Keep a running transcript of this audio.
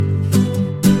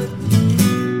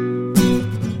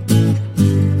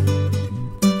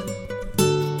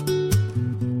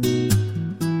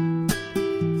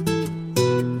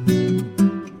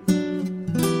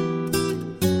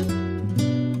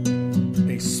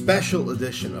special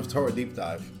edition of Torah Deep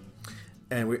Dive,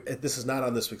 and this is not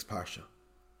on this week's Parsha.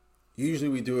 Usually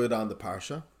we do it on the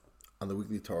Parsha, on the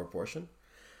weekly Torah portion,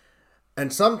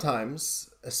 and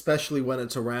sometimes, especially when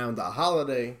it's around a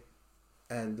holiday,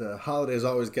 and holidays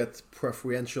always get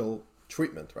preferential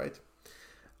treatment, right?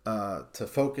 To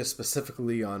focus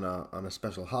specifically on a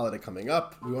special holiday coming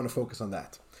up, we want to focus on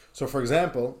that. So, for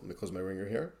example, let me close my ringer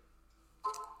here.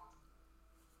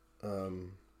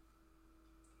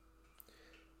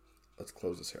 Let's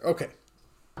close this here. Okay.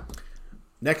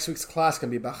 Next week's class can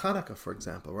be about Hanukkah, for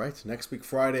example, right? Next week,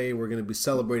 Friday, we're going to be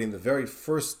celebrating the very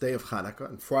first day of Hanukkah,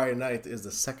 and Friday night is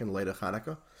the second night of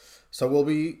Hanukkah. So we'll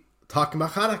be talking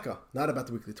about Hanukkah, not about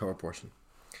the weekly Torah portion.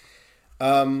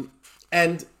 And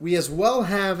we as well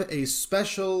have a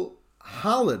special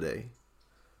holiday,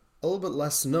 a little bit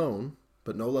less known,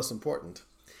 but no less important,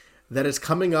 that is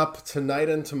coming up tonight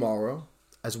and tomorrow,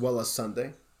 as well as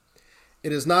Sunday.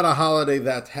 It is not a holiday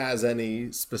that has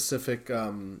any specific,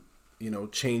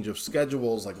 change of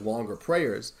schedules, like longer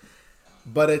prayers,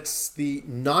 but it's the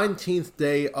 19th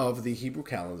day of the Hebrew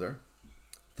calendar,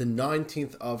 the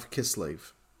 19th of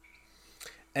Kislev.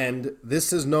 And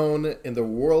this is known in the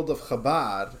world of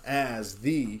Chabad as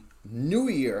the New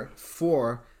Year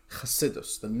for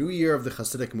Chassidus, the New Year of the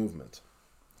Chassidic movement.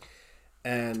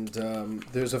 And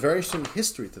there's a very interesting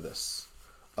history to this,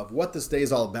 of what this day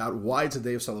is all about, why it's a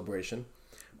day of celebration.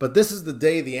 But this is the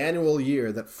day, the annual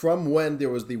year, that from when there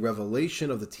was the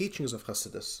revelation of the teachings of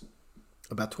Chassidus,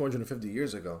 about 250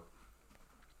 years ago,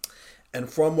 and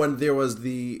from when there was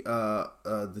the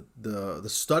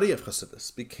study of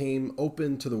Chassidus became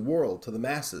open to the world, to the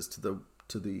masses,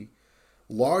 to the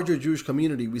larger Jewish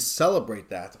community, we celebrate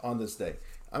that on this day.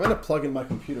 I'm going to plug in my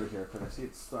computer here because I see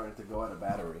it's starting to go out of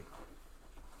battery.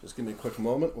 Just give me a quick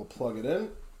moment. We'll plug it in,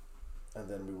 and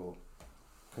then we will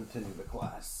continue the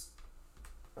class.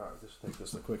 All right, just take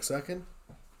this a quick second.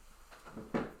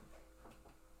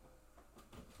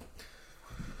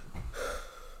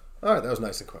 All right, that was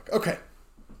nice and quick. Okay.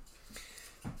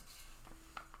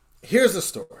 Here's the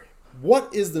story.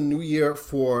 What is the New Year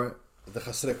for the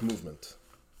Chassidic movement?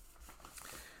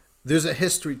 There's a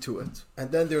history to it,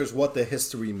 and then there's what the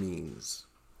history means.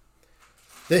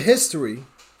 The history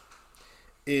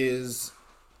is,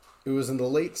 it was in the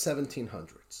late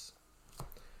 1700s.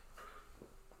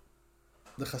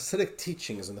 The Chassidic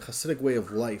teachings and the Chassidic way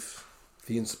of life,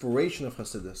 the inspiration of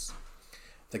Chassidus,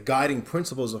 the guiding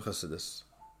principles of Chassidus,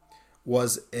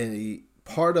 was a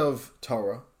part of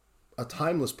Torah, a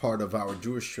timeless part of our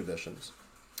Jewish traditions,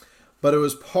 but it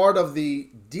was part of the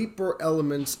deeper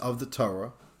elements of the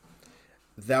Torah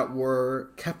that were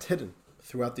kept hidden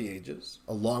throughout the ages,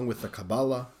 along with the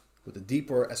Kabbalah, with the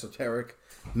deeper esoteric,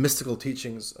 mystical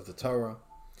teachings of the Torah.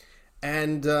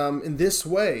 And in this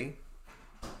way,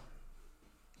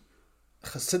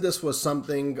 Chassidus was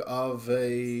something of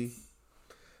a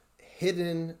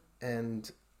hidden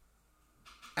and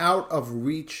out of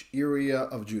reach area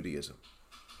of Judaism.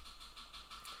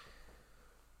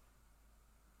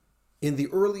 In the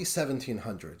early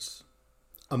 1700s,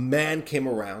 a man came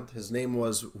around. His name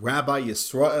was Rabbi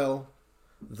Yisrael,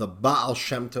 the Baal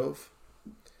Shem Tov.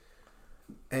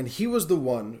 And he was the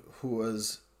one who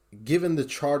was given the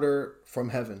charter from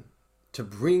heaven to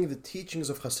bring the teachings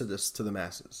of Chassidus to the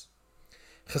masses.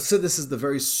 Chassidus is the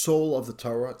very soul of the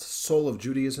Torah. It's the soul of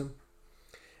Judaism.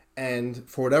 And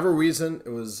for whatever reason, it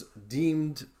was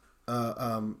deemed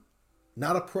not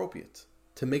appropriate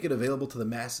to make it available to the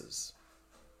masses.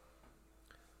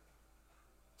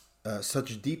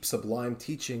 Such deep, sublime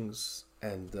teachings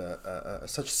and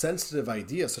such sensitive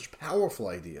ideas, such powerful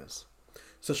ideas,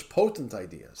 such potent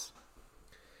ideas.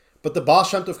 But the Baal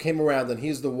Shem Tov came around, and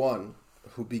he's the one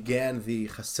who began the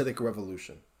Chassidic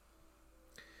revolution,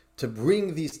 to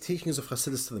bring these teachings of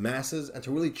Chassidus to the masses and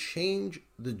to really change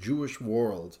the Jewish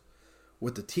world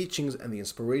with the teachings and the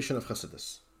inspiration of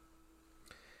Chassidus.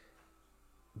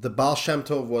 The Baal Shem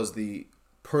Tov was the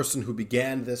person who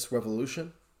began this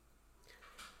revolution.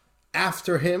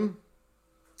 After him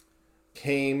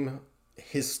came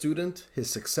his student, his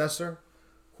successor,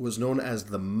 who was known as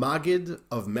the Maggid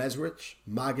of Mezrich.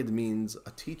 Maggid means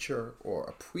a teacher or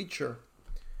a preacher.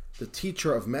 The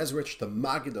teacher of Mezrich, the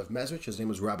Maggid of Mezrich. His name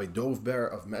was Rabbi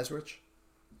Dovber of Mezrich.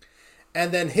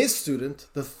 And then his student,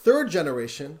 the third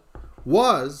generation,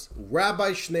 was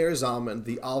Rabbi Schneur Zalman,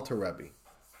 the Alter Rebbe,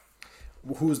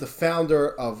 who is the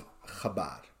founder of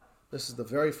Chabad. This is the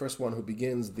very first one who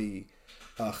begins the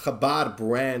Chabad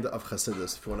brand of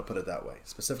Chassidus, if you want to put it that way,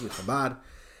 specifically Chabad.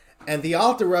 And the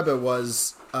Alter Rebbe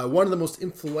was one of the most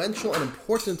influential and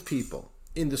important people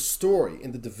in the story,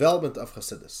 in the development of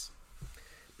Chassidus.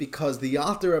 Because the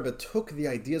Alter Rebbe took the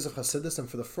ideas of Chassidus and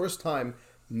for the first time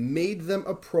made them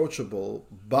approachable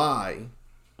by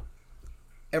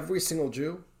every single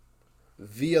Jew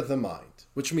via the mind,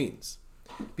 which means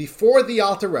before the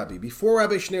Alter Rebbe, before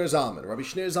Rabbi Schneur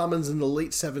Zalman's in the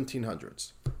late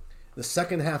 1700s, the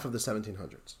second half of the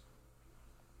 1700s.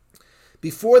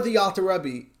 Before the Alter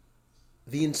Rebbe,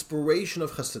 the inspiration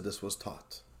of Chassidus was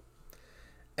taught.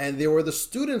 And they were the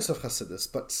students of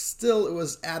Chassidus, but still it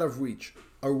was out of reach.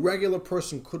 A regular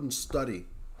person couldn't study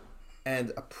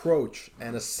and approach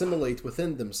and assimilate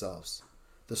within themselves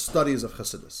the studies of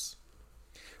Chassidus.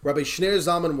 Rabbi Schneur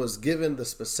Zalman was given the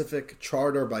specific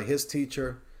charter by his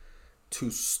teacher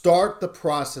to start the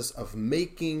process of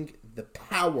making the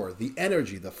power, the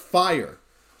energy, the fire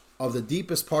of the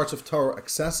deepest parts of Torah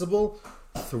accessible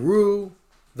through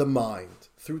the mind,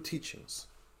 through teachings.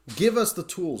 Give us the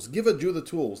tools, give a Jew the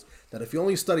tools, that if he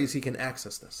only studies, he can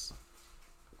access this.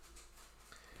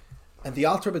 And the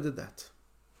Alter Rebbe did that.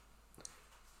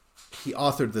 He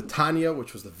authored the Tanya,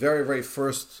 which was the very, very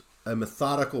first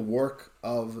methodical work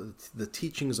of the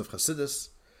teachings of Chassidus,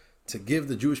 to give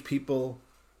the Jewish people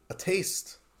a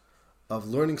taste of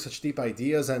learning such deep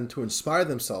ideas and to inspire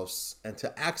themselves and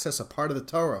to access a part of the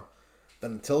Torah that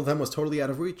until then was totally out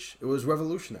of reach. It was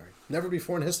revolutionary. Never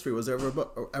before in history was there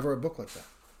ever a book like that.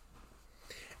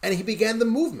 And he began the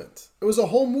movement. It was a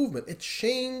whole movement. It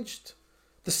changed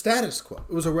the status quo.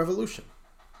 It was a revolution.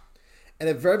 And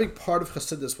a very big part of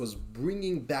Chassidus was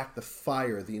bringing back the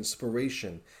fire, the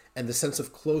inspiration, and the sense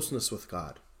of closeness with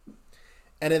God.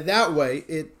 And in that way,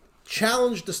 it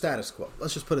challenged the status quo.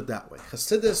 Let's just put it that way.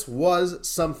 Chassidus was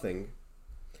something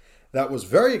that was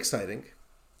very exciting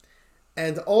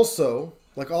and also,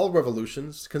 like all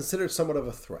revolutions, considered somewhat of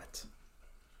a threat.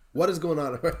 What is going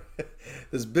on?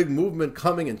 This big movement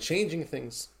coming and changing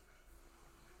things.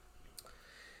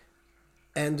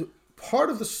 And part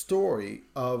of the story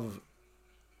of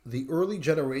the early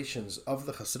generations of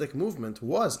the Chassidic movement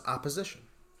was opposition.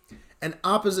 An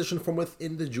opposition from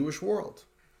within the Jewish world.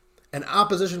 An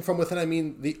opposition from within, I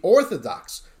mean, the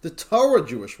Orthodox, the Torah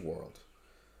Jewish world.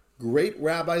 Great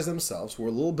rabbis themselves were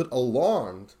a little bit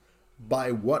alarmed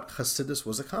by what Chassidus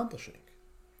was accomplishing.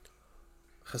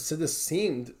 Chassidus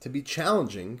seemed to be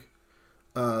challenging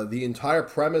the entire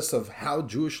premise of how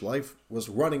Jewish life was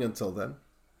running until then.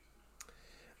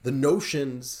 The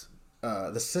notions,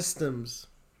 the systems,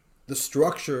 the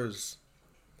structures,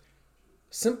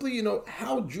 simply,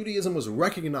 how Judaism was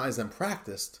recognized and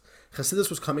practiced. Chassidus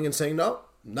was coming and saying, no,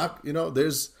 not,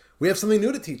 we have something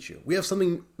new to teach you. We have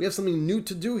something new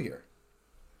to do here.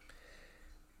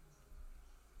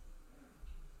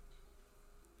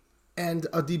 And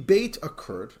a debate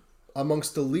occurred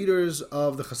amongst the leaders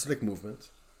of the Chassidic movement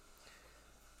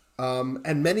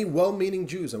and many well-meaning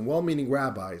Jews and well-meaning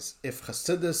rabbis if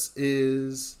Chassidus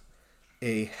is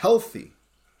a healthy,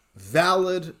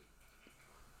 valid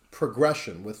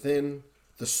progression within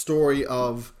the story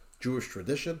of Jewish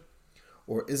tradition,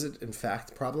 or is it in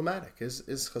fact problematic? Is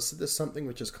Chassidus something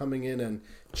which is coming in and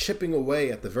chipping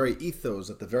away at the very ethos,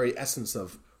 at the very essence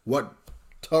of what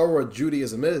Torah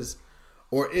Judaism is?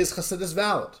 Or is Chassidus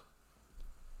valid?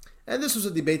 And this was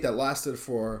a debate that lasted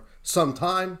for some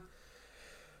time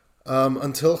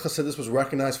until Chassidus was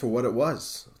recognized for what it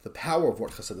was, the power of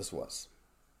what Chassidus was,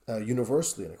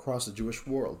 universally and across the Jewish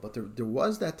world. But there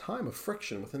was that time of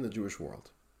friction within the Jewish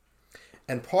world.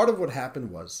 And part of what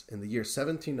happened was, in the year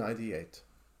 1798,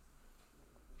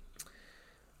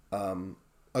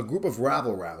 a group of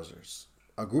rabble-rousers,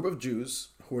 a group of Jews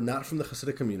who were not from the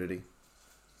Chassidic community,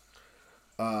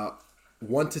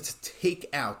 wanted to take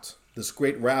out this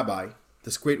great rabbi,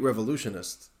 this great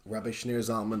revolutionist, Rabbi Schneur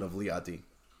Zalman of Liadi,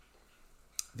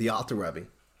 the Alter Rebbe.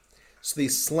 So they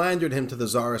slandered him to the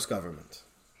czarist government.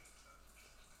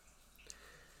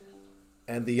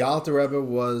 And the Alter Rebbe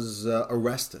was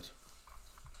arrested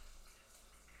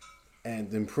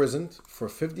and imprisoned for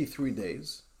 53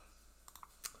 days,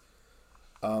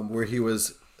 where he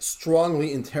was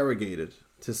strongly interrogated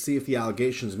to see if the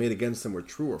allegations made against him were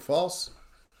true or false.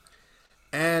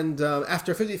 And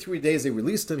after 53 days, they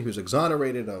released him. He was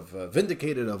exonerated,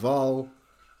 vindicated of all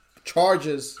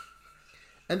charges.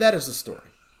 And that is the story.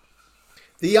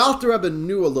 The Alter Rebbe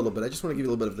knew a little bit. I just want to give you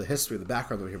a little bit of the history, the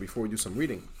background over here before we do some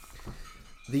reading.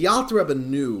 The Alter Rebbe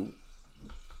knew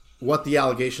what the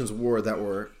allegations were that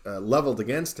were leveled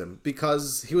against him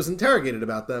because he was interrogated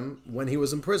about them when he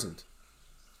was imprisoned.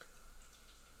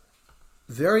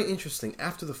 Very interesting.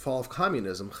 After the fall of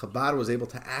communism, Chabad was able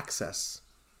to access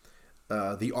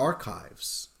the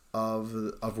archives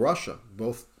of Russia,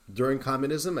 both during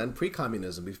communism and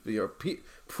pre-communism,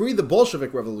 pre the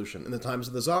Bolshevik Revolution in the times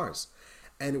of the czars.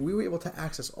 And we were able to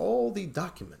access all the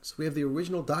documents. We have the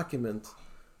original document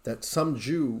that some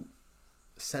Jew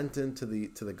sent into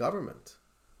the government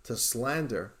to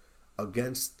slander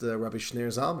against Rabbi Schneur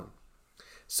Zalman.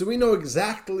 So we know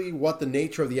exactly what the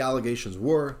nature of the allegations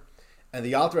were, and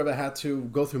the Alter Rebbe had to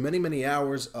go through many, many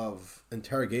hours of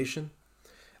interrogation,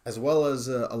 as well as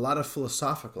a lot of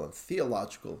philosophical and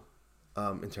theological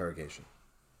interrogation.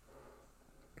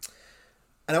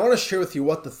 And I want to share with you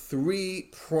what the three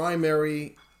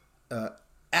primary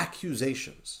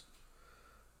accusations,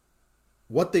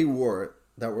 what they were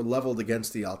that were leveled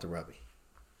against the Alter Rebbe.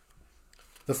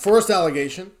 The first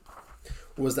allegation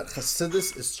was that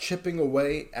Chassidus is chipping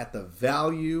away at the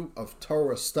value of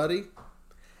Torah study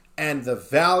and the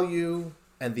value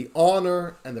and the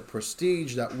honor and the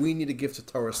prestige that we need to give to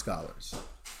Torah scholars.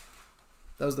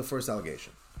 That was the first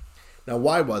allegation. Now,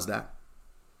 why was that?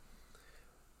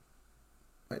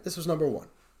 Right, this was number one.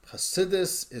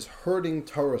 Chassidus is hurting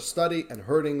Torah study and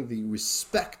hurting the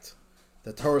respect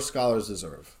that Torah scholars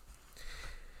deserve.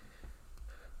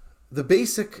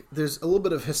 There's a little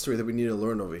bit of history that we need to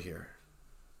learn over here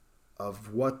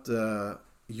of what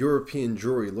European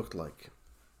Jewry looked like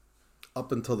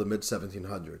up until the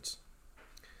mid-1700s.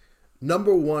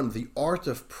 Number one, the art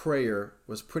of prayer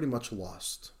was pretty much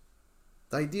lost.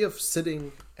 The idea of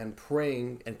sitting and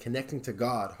praying and connecting to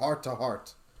God, heart to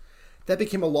heart, that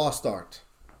became a lost art.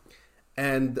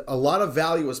 And a lot of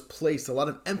value was placed, a lot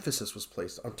of emphasis was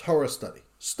placed on Torah study.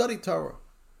 Study Torah.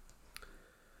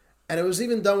 And it was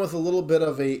even done with a little bit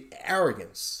of a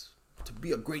arrogance. To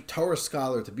be a great Torah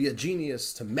scholar, to be a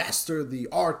genius, to master the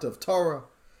art of Torah,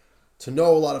 to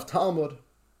know a lot of Talmud.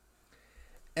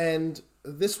 And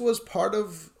this was part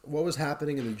of what was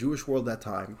happening in the Jewish world at that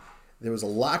time. There was a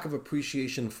lack of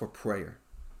appreciation for prayer.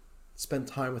 Spend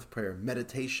time with prayer,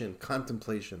 meditation,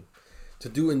 contemplation, to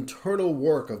do internal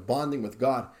work of bonding with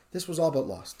God. This was all but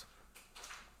lost.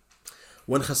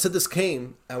 When Chassidus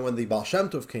came, and when the Baal Shem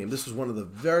Tov came, this was one of the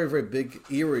very, very big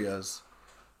areas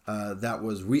that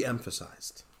was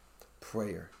re-emphasized.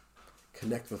 Prayer.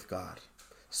 Connect with God.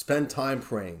 Spend time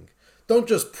praying. Don't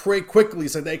just pray quickly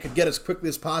so they could get as quickly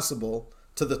as possible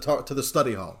to the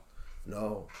study hall.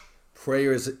 No.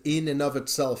 Prayer is in and of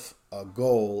itself a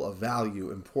goal, a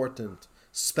value, important,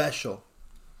 special.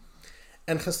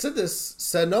 And Chassidus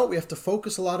said, no, we have to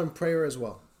focus a lot on prayer as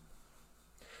well.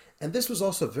 And this was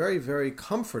also very, very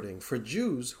comforting for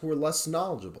Jews who were less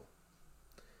knowledgeable.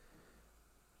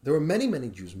 There were many, many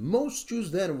Jews. Most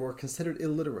Jews then were considered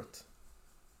illiterate.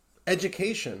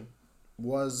 Education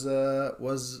was a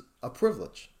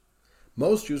privilege.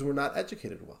 Most Jews were not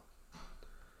educated well.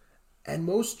 And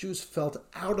most Jews felt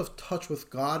out of touch with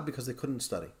God because they couldn't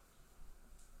study.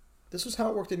 This was how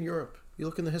it worked in Europe. You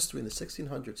look in the history in the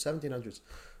 1600s, 1700s.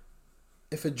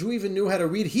 If a Jew even knew how to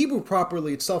read Hebrew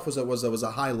properly itself was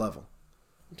a high level.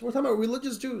 We're talking about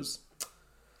religious Jews.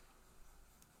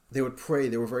 They would pray.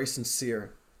 They were very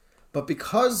sincere. But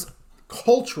because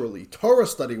culturally Torah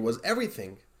study was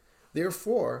everything,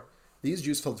 therefore these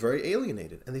Jews felt very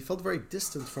alienated and they felt very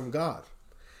distant from God.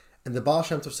 And the Baal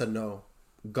Shem Tov said, no,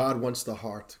 God wants the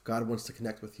heart. God wants to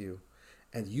connect with you.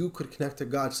 And you could connect to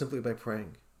God simply by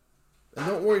praying. And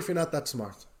don't worry if you're not that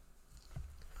smart.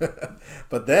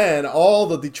 But then all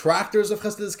the detractors of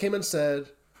Chassidus came and said,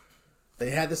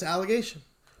 they had this allegation.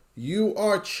 You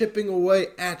are chipping away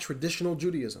at traditional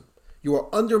Judaism. You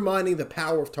are undermining the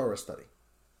power of Torah study.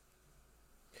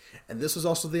 And this was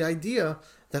also the idea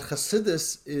that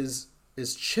Chassidus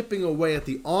is chipping away at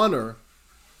the honor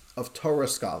of Torah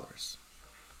scholars.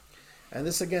 And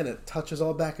this, again, it touches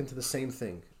all back into the same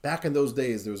thing. Back in those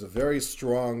days, there was a very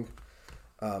strong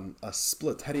a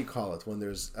split, how do you call it, when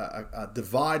there's a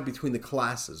divide between the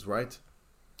classes, right?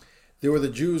 There were the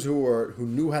Jews who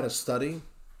knew how to study,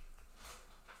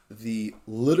 the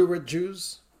literate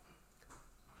Jews,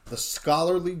 the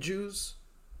scholarly Jews,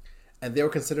 and they were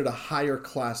considered a higher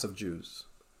class of Jews.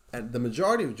 And the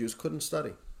majority of Jews couldn't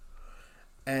study.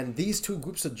 And these two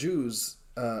groups of Jews,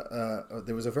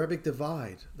 there was a very big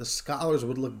divide. The scholars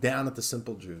would look down at the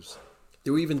simple Jews.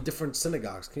 There were even different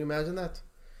synagogues. Can you imagine that?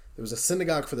 There was a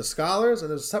synagogue for the scholars, and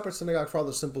there was a separate synagogue for all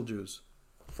the simple Jews,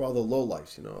 for all the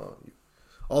lowlifes,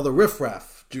 all the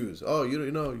riffraff Jews. Oh, you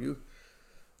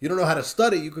don't know how to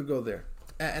study, you could go there.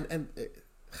 And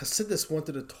Chassidus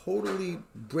wanted to totally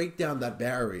break down that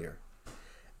barrier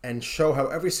and show how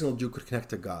every single Jew could connect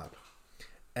to God.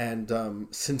 And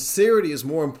sincerity is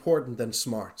more important than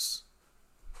smarts.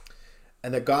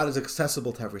 And that God is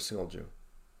accessible to every single Jew.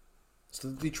 So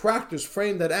the detractors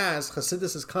framed that as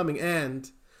Chassidus is coming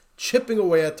and chipping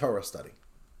away at Torah study.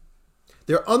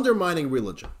 They're undermining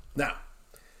religion. Now,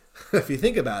 if you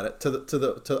think about it,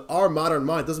 to our modern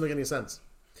mind, it doesn't make any sense.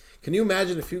 Can you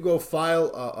imagine if you go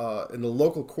file in the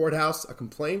local courthouse a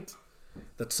complaint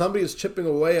that somebody is chipping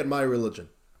away at my religion.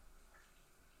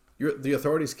 The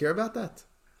authorities care about that?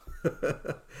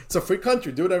 It's a free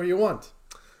country. Do whatever you want.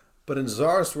 But in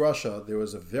czarist Russia, there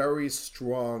was a very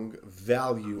strong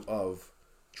value of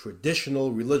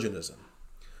traditional religionism.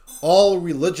 All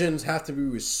religions have to be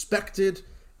respected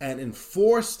and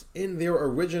enforced in their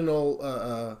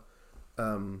original.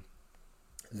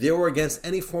 They were against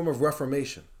any form of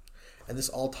reformation. And this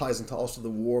all ties into also the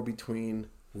war between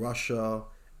Russia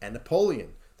and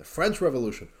Napoleon, the French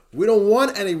Revolution. We don't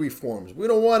want any reforms. We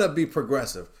don't want to be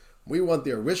progressive. We want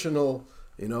the original,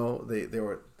 they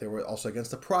were also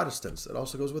against the Protestants. It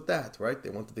also goes with that, right? They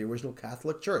wanted the original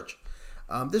Catholic Church.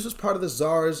 This was part of the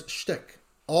Tsar's shtick.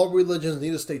 All religions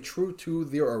need to stay true to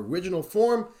their original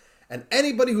form, and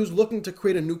anybody who's looking to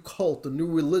create a new cult, a new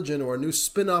religion, or a new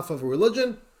spin-off of a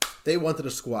religion, they wanted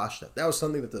to squash that. That was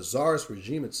something that the Tsarist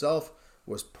regime itself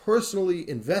was personally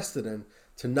invested in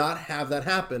to not have that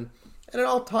happen, and it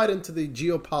all tied into the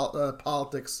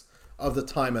geopolitics of the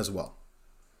time as well.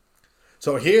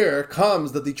 So here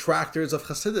comes the detractors of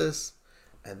Chassidus,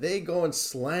 and they go and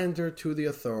slander to the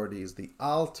authorities. The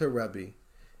Alter Rebbe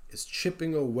is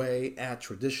chipping away at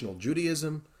traditional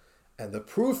Judaism, and the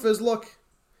proof is, look,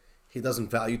 he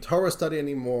doesn't value Torah study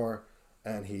anymore,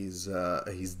 and he's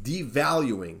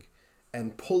devaluing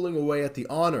and pulling away at the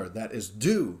honor that is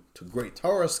due to great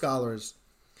Torah scholars,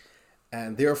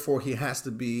 and therefore he has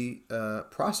to be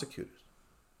prosecuted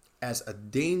as a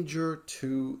danger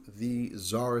to the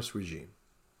czarist regime.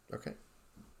 Okay?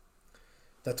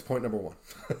 That's point number one.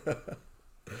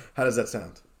 How does that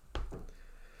sound?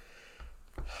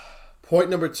 Point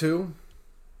number two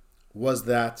was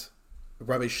that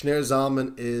Rabbi Schneur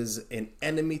Zalman is an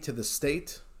enemy to the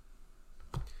state.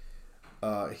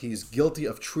 He's guilty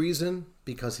of treason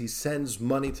because he sends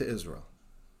money to Israel.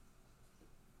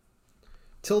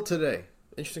 Till today,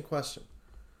 interesting question.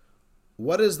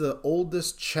 What is the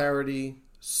oldest charity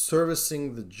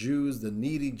servicing the Jews, the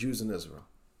needy Jews in Israel?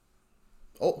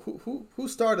 Oh, who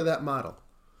started that model?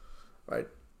 Right?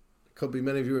 Could be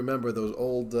many of you remember those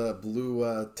old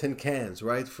blue tin cans,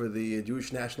 right, for the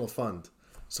Jewish National Fund,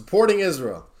 supporting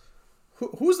Israel.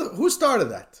 Who started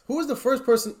that? Who was the first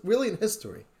person, really in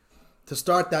history, to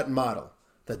start that model?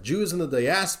 That Jews in the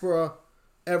diaspora,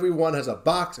 everyone has a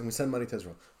box, and we send money to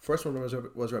Israel. First one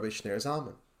was Rabbi Schneur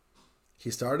Zalman. He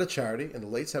started a charity in the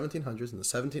late 1700s, in the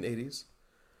 1780s.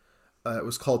 It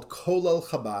was called Kolel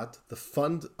Chabad, the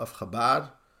Fund of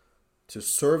Chabad, to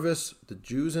service the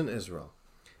Jews in Israel.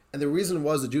 And the reason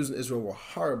was the Jews in Israel were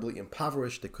horribly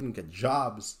impoverished. They couldn't get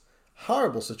jobs.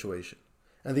 Horrible situation.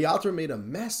 And the Alter made a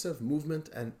massive movement,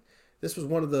 and this was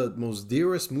one of the most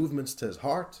dearest movements to his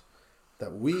heart,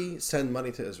 that we send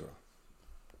money to Israel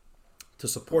to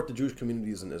support the Jewish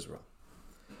communities in Israel.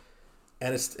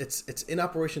 And it's in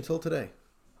operation till today.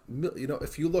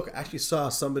 If you look, actually saw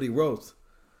somebody wrote,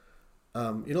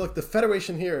 like the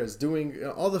Federation here is doing,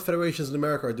 all the federations in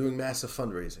America are doing massive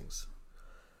fundraisings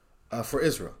for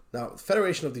Israel. Now, the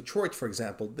Federation of Detroit, for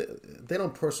example, they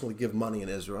don't personally give money in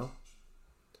Israel.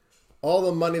 All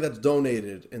the money that's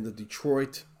donated in the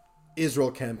Detroit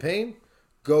Israel campaign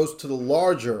goes to the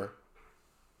larger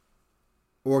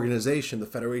organization, the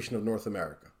Federation of North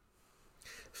America.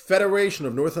 Federation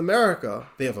of North America,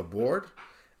 they have a board,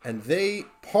 and they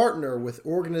partner with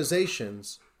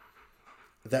organizations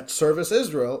that service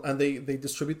Israel, and they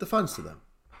distribute the funds to them.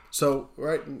 So,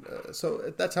 right,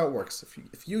 so that's how it works.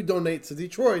 If you donate to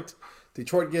Detroit,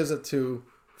 Detroit gives it to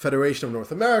Federation of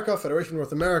North America. Federation of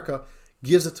North America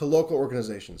gives it to local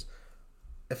organizations.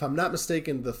 If I'm not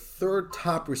mistaken, the third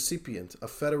top recipient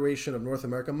of Federation of North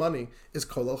America money is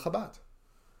Kolel Chabad.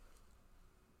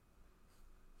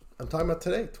 I'm talking about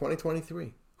today,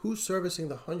 2023. Who's servicing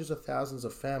the hundreds of thousands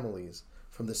of families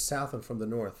from the south and from the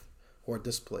north who are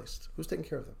displaced? Who's taking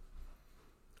care of them?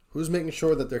 Who's making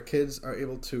sure that their kids are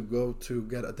able to go to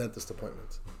get a dentist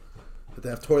appointment? That they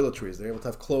have toiletries, they're able to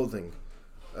have clothing,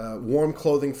 warm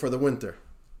clothing for the winter.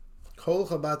 Kol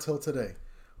Chabad till today.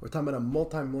 We're talking about a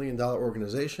multi-million-dollar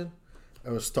organization. It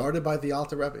was started by the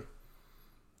Alter Rebbe.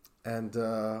 And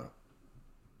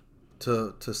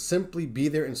to simply be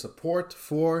there in support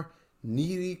for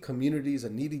needy communities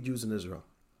and needy Jews in Israel.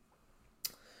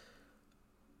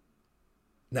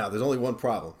 Now, there's only one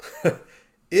problem.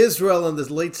 Israel in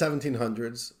the late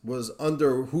 1700s was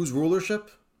under whose rulership?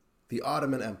 The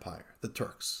Ottoman Empire, the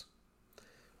Turks.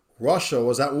 Russia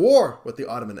was at war with the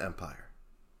Ottoman Empire.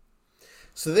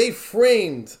 So they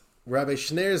framed Rabbi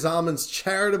Schneur Zalman's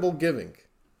charitable giving,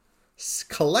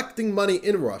 collecting money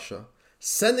in Russia,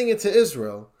 sending it to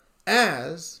Israel,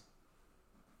 as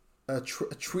a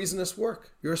treasonous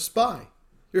work. You're a spy.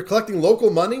 You're collecting local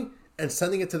money and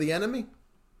sending it to the enemy?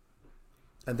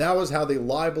 And that was how they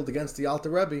libeled against the Alter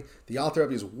Rebbe. The Alter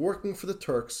Rebbe is working for the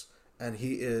Turks, and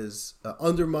he is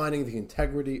undermining the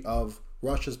integrity of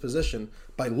Russia's position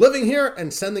by living here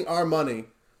and sending our money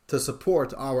to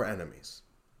support our enemies.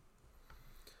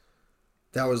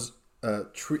 That was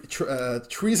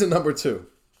treason number 2.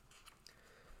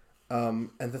 And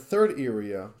the third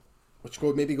area, which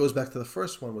maybe goes back to the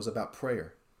first one, was about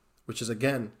prayer, which is,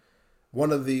 again,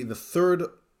 one of the third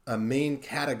main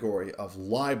category of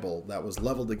libel that was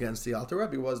leveled against the Alter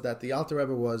Rebbe, was that the Alter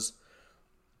Rebbe was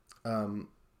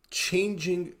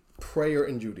changing prayer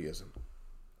in Judaism.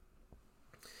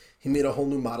 He made a whole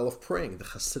new model of praying, the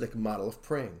chassidic model of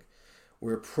praying,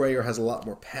 where prayer has a lot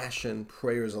more passion,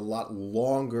 prayer is a lot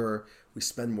longer, we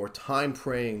spend more time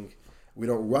praying, we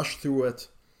don't rush through it.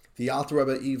 The Alter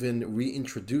Rebbe even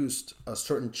reintroduced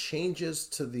certain changes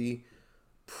to the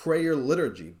prayer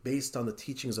liturgy based on the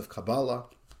teachings of Kabbalah,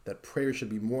 that prayer should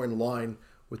be more in line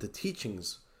with the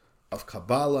teachings of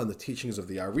Kabbalah and the teachings of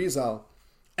the Arizal.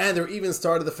 And there even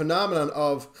started the phenomenon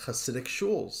of chassidic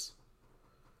shuls.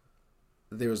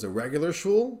 There's a regular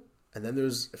shul, and then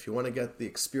there's, if you want to get the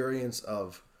experience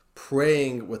of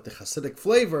praying with the chassidic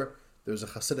flavor, there's a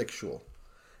chassidic shul.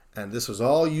 And this was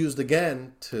all used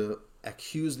again to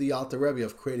accuse the Alter Rebbe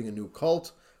of creating a new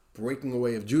cult, breaking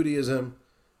away of Judaism,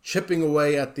 chipping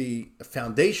away at the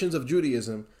foundations of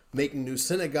Judaism, making new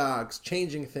synagogues,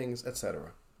 changing things,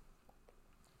 etc.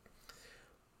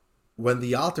 When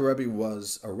the Alter Rebbe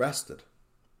was arrested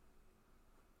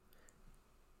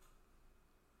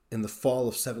in the fall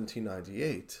of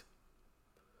 1798,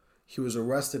 he was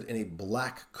arrested in a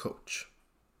black coach,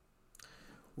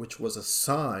 which was a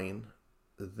sign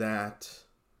that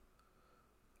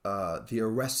the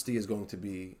arrestee is going to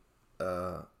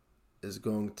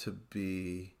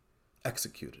be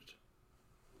executed.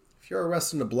 If you're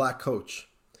arrested in a black coach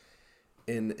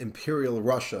in imperial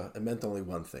Russia, it meant only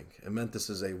one thing. It meant this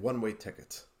is a one-way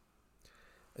ticket,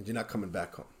 and you're not coming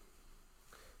back home.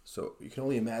 So you can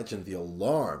only imagine the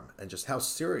alarm and just how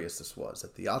serious this was,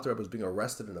 that the Alter Rebbe was being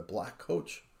arrested in a black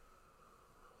coach.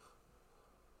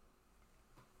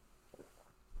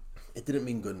 It didn't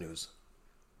mean good news.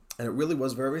 And it really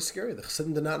was very, very scary. The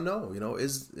Chassidim did not know,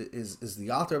 is the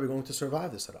Alter Rebbe going to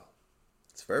survive this at all?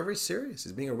 It's very, very serious.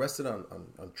 He's being arrested on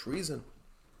treason.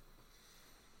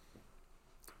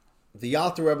 The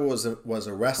Alter Rebbe was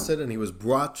arrested, and he was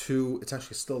brought to, it's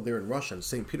actually still there in Russia, in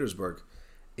St. Petersburg,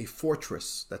 a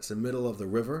fortress that's in the middle of the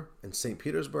river in St.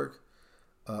 Petersburg,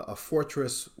 a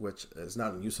fortress which is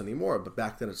not in use anymore, but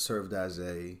back then it served as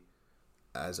a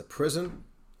prison,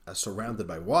 surrounded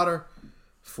by water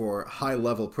for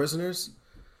high-level prisoners.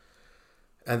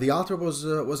 And the Alter was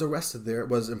arrested there,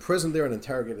 was imprisoned there and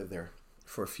interrogated there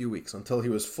for a few weeks until he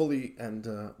was fully,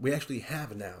 and we actually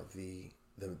have now the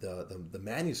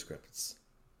manuscripts,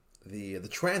 the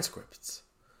transcripts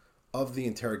of the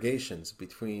interrogations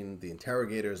between the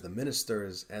interrogators, the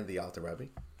ministers, and the Alter Rebbe.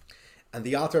 And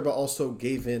the Alter Rebbe also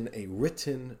gave in a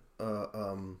written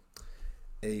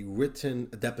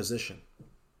deposition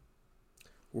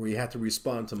where he had to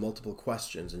respond to multiple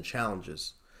questions and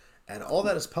challenges. And all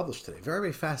that is published today. Very,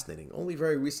 very fascinating. Only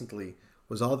very recently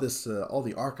was all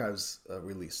the archives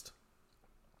released.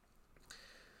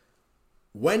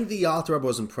 When the Alter Rebbe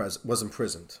was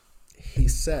imprisoned, he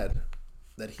said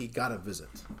that he got a visit.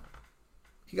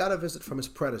 He got a visit from his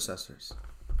predecessors.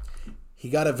 He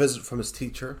got a visit from his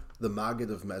teacher, the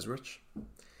Maggid of Mezrich,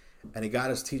 and he got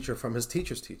his teacher from his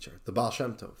teacher's teacher, the Baal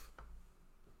Shem Tov.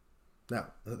 Now,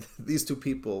 these two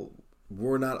people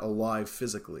were not alive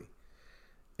physically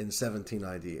in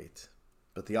 1798.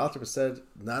 But the Alter Rebbe said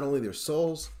not only their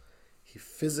souls, he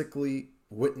physically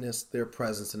witnessed their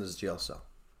presence in his jail cell.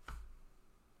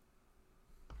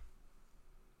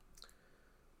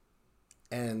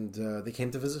 And they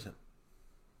came to visit him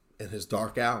in his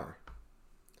dark hour.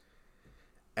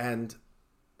 And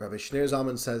Rabbi Schneur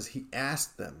Zalman says he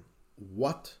asked them,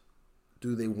 what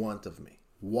do they want of me?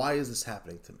 Why is this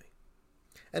happening to me?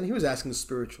 And he was asking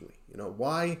spiritually,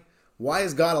 why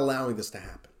is God allowing this to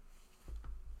happen?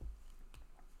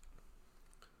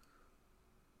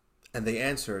 And they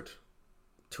answered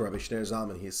to Rabbi Schneur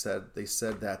Zalman. They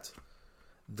said that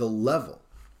the level,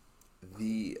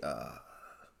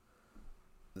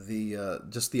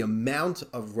 just the amount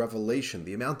of revelation,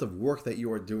 the amount of work that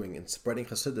you are doing in spreading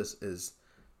Chassidus is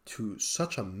to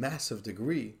such a massive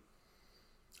degree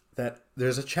that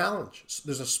there's a challenge.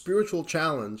 There's a spiritual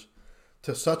challenge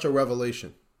to such a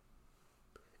revelation.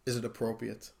 Is it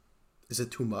appropriate? Is it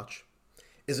too much?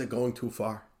 Is it going too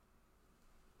far?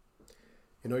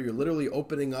 You're literally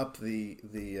opening up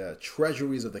the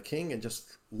treasuries of the king and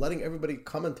just letting everybody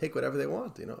come and take whatever they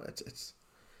want.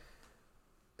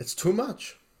 It's too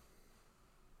much.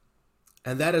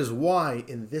 And that is why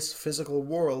in this physical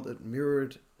world it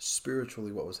mirrored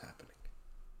spiritually what was happening.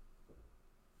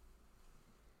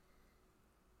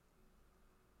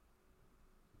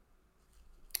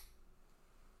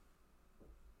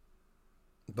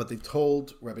 But they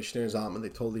told Rabbi Schneur Zalman, they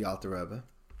told the Alter Rebbe,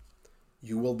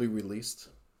 you will be released.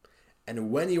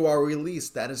 And when you are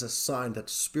released, that is a sign that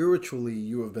spiritually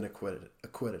you have been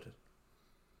acquitted.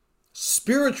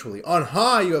 Spiritually, on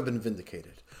high you have been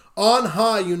vindicated. On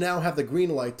high you now have the green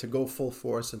light to go full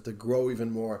force and to grow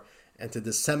even more and to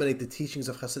disseminate the teachings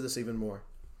of Chassidus even more.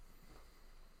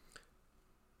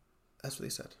 That's what he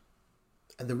said.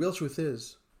 And the real truth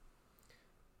is,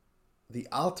 the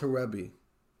Alter Rebbe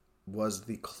was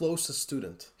the closest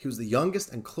student. He was the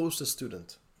youngest and closest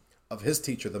student of his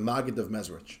teacher, the Maggid of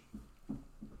Mezrich.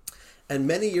 And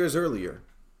many years earlier,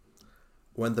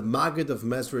 when the Maggid of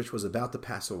Mezrich was about to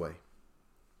pass away,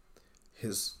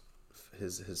 his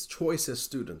choicest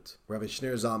student, Rabbi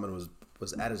Schneur Zalman,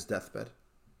 was at his deathbed.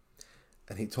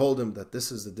 And he told him that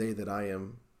this is the day that I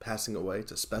am passing away.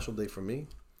 It's a special day for me.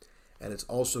 And it's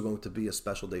also going to be a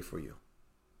special day for you.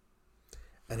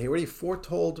 And he already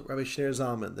foretold Rabbi Schneur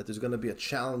Zalman that there's going to be a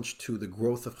challenge to the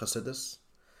growth of Chassidus,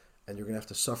 and you're going to have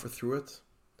to suffer through it.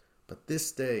 But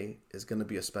this day is going to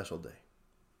be a special day.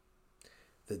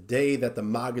 The day that the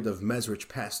Maggid of Mezrich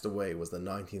passed away was the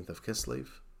 19th of Kislev.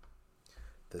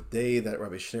 The day that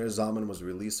Rabbi Schneur Zalman was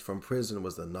released from prison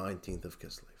was the 19th of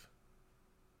Kislev.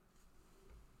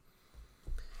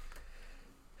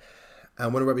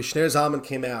 And when Rabbi Schneur Zalman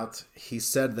came out, he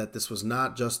said that this was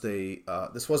not just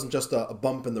this wasn't just a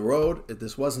bump in the road.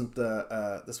 This wasn't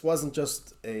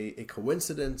just a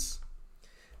coincidence.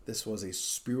 This was a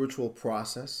spiritual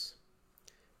process.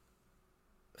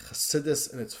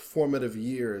 Chassidus in its formative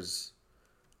years,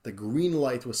 the green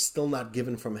light was still not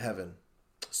given from heaven,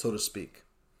 so to speak,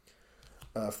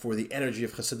 for the energy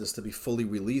of Chassidus to be fully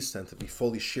released and to be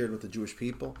fully shared with the Jewish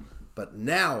people. But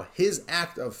now his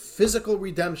act of physical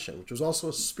redemption, which was also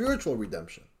a spiritual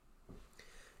redemption,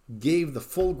 gave the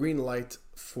full green light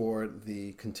for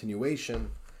the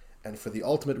continuation and for the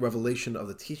ultimate revelation of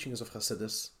the teachings of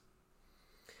Chassidus.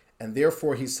 And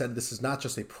therefore he said, this is not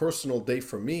just a personal day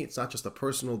for me, it's not just a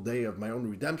personal day of my own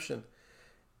redemption,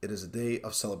 it is a day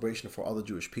of celebration for all the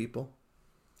Jewish people.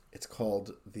 It's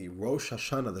called the Rosh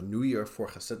Hashanah, the New Year for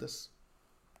Chassidus.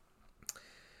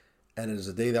 And it is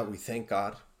a day that we thank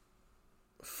God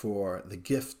for the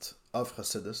gift of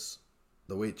Chassidus,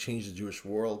 the way it changed the Jewish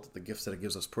world, the gifts that it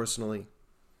gives us personally.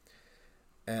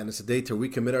 And it's a day to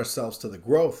recommit ourselves to the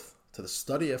growth, to the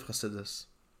study of Chassidus,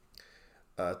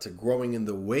 to growing in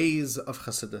the ways of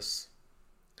Chassidus.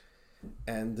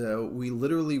 And we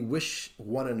literally wish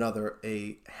one another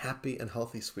a happy and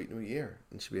healthy, sweet new year.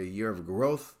 It should be a year of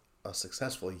growth, a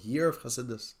successful year of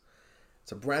Chassidus.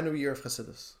 It's a brand new year of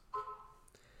Chassidus.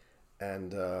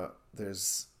 And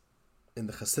there's, in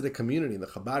the Chassidic community, in the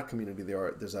Chabad community,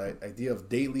 there's an idea of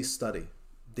daily study,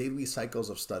 daily cycles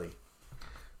of study.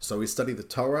 So we study the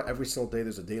Torah every single day.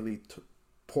 There's a daily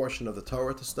portion of the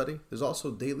Torah to study. There's also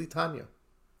daily Tanya,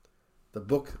 the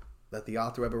book that the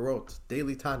Alter Rebbe wrote,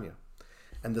 daily Tanya.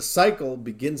 And the cycle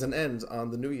begins and ends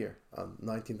on the New Year, on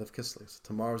 19th of Kislev. So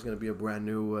tomorrow is going to be a brand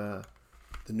new,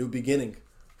 the new beginning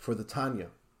for the Tanya.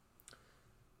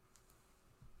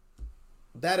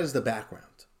 That is the background.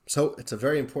 So it's a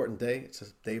very important day. It's a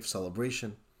day of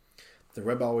celebration. The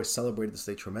Rebbe always celebrated this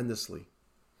day tremendously.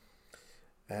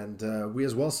 And we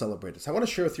as well celebrate it. So I want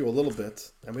to share with you a little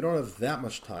bit, and we don't have that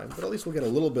much time, but at least we'll get a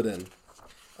little bit in.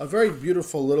 A very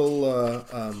beautiful little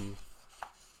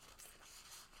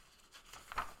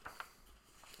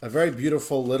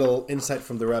insight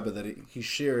from the Rebbe that he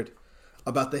shared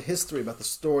about the history, about the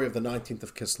story of the 19th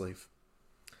of Kislev.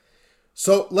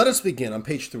 So let us begin on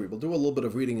page 3. We'll do a little bit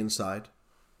of reading inside.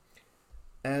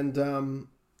 And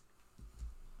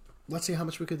let's see how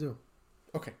much we could do.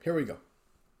 Okay, here we go.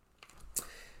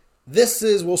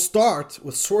 We'll start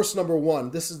with source number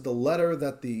 1. This is the letter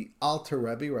that the Alter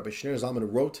Rebbe, Rabbi Schneur Zalman,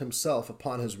 wrote himself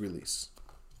upon his release.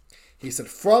 He said,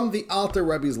 from the Alter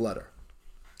Rebbe's letter,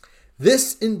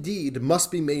 this indeed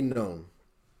must be made known,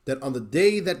 that on the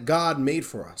day that God made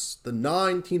for us, the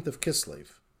 19th of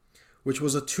Kislev, which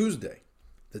was a Tuesday,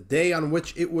 the day on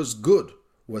which it was good,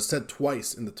 was said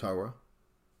twice in the Torah.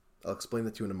 I'll explain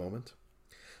that to you in a moment.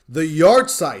 The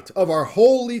yahrzeit of our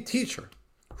holy teacher,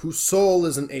 whose soul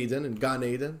is in Eden, in Gan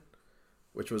Eden,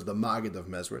 which was the Maggid of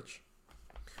Mezrich.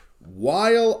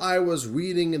 While I was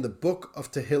reading in the book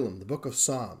of Tehillim, the book of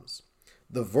Psalms,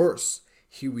 the verse,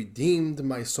 he redeemed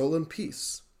my soul in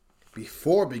peace.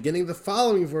 Before beginning the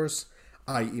following verse,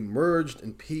 I emerged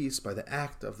in peace by the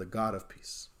act of the God of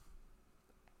peace.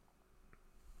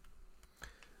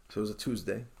 So it was a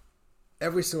Tuesday.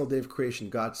 Every single day of creation,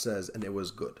 God says, and it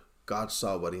was good. God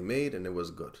saw what he made, and it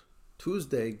was good.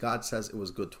 Tuesday, God says it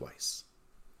was good twice.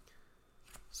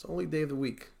 It's the only day of the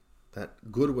week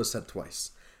that good was said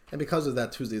twice. And because of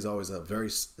that, Tuesday is always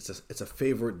it's a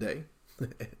favorite day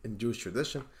in Jewish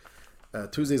tradition.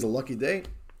 Tuesday is a lucky day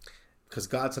because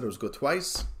God said it was good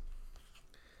twice.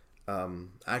 I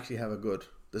actually have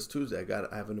this Tuesday,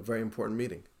 I have a very important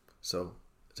meeting. So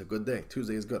it's a good day.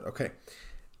 Tuesday is good. Okay.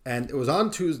 And it was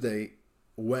on Tuesday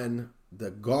when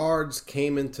the guards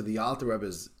came into the Alter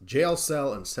Rebbe's jail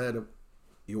cell and said,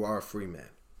 "You are a free man."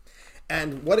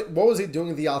 And what was he doing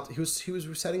in the Alter? He was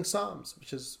reciting Psalms,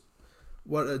 which is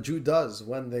what a Jew does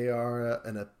when they are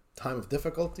in a time of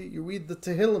difficulty. You read the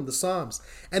Tehillim, the Psalms.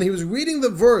 And he was reading the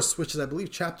verse, which is, I believe,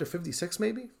 chapter 56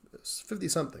 maybe?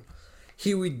 50-something.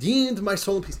 He redeemed my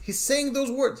soul in peace. He's saying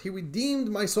those words. He redeemed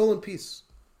my soul in peace.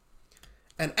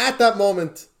 And at that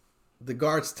moment, the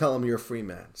guards tell him, "You're a free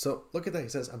man." So look at that. He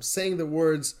says, "I'm saying the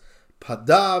words,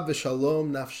 Pada v'shalom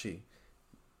nafshi.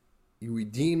 You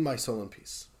redeem my soul in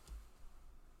peace."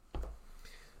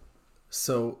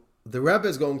 So the Rebbe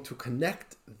is going to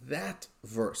connect that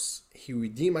verse, "He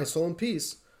redeemed my soul in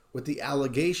peace," with the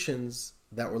allegations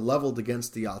that were leveled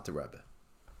against the Alter Rebbe.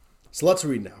 So let's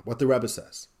read now what the Rebbe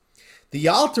says. The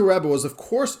Alter Rebbe was, of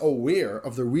course, aware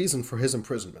of the reason for his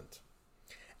imprisonment.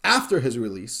 After his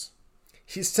release,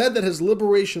 he said that his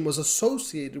liberation was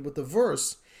associated with the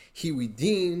verse, "He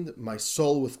redeemed my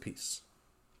soul with peace."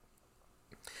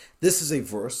 This is a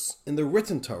verse in the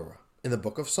written Torah, in the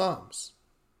book of Psalms.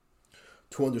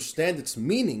 To understand its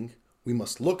meaning, we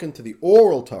must look into the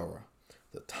oral Torah,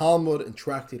 the Talmud and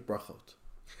Tractate Brachot.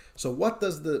 So what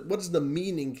is the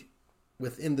meaning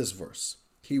within this verse?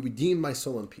 He redeemed my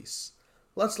soul in peace.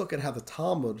 Let's look at how the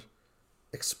Talmud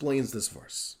explains this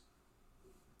verse.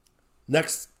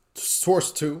 Next,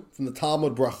 source 2 from the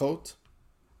Talmud Brachot.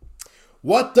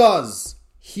 What does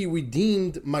 "He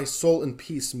redeemed my soul in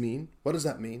peace" mean? What does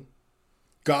that mean?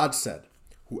 God said,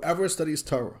 "Whoever studies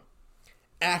Torah,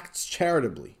 acts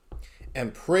charitably,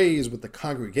 and prays with the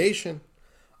congregation,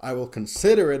 I will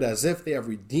consider it as if they have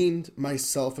redeemed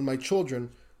myself and my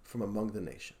children from among the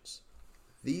nations."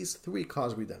 These three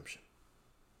cause redemption.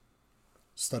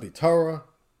 Study Torah,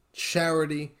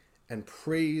 charity, and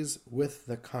praise with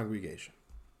the congregation.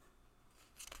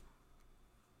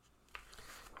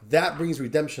 That brings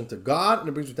redemption to God, and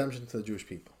it brings redemption to the Jewish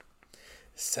people.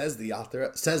 Says the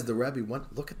Rebbe,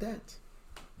 look at that.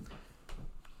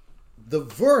 The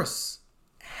verse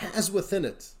has within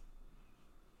it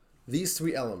these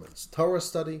three elements: Torah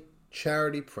study,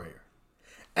 charity, prayer.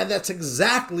 And that's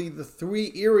exactly the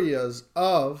three areas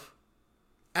of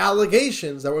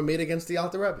allegations that were made against the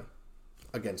Alter Rebbe.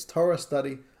 Against Torah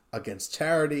study, against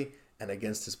charity, and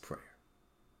against his prayer.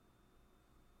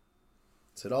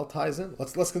 So it all ties in.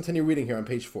 Let's continue reading here on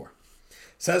page 4.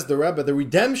 Says the Rebbe, the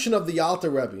redemption of the Alter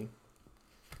Rebbe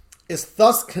is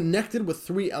thus connected with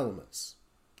three elements.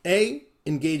 A,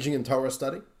 engaging in Torah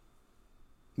study,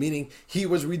 meaning he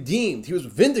was redeemed, he was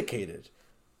vindicated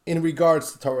in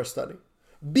regards to Torah study.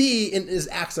 B, in his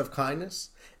acts of kindness.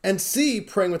 And C,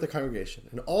 praying with the congregation.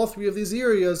 In all three of these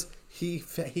areas, he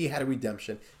had a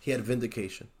redemption. He had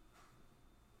vindication.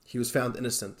 He was found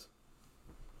innocent.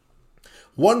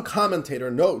 One commentator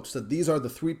notes that these are the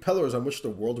three pillars on which the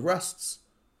world rests: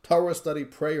 Torah study,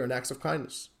 prayer, and acts of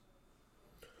kindness.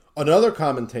 Another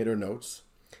commentator notes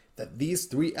that these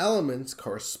three elements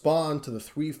correspond to the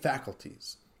three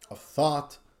faculties of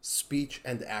thought, speech,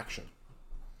 and action.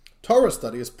 Torah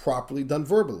study is properly done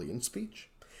verbally in speech.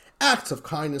 Acts of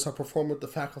kindness are performed with the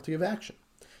faculty of action.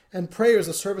 And prayer is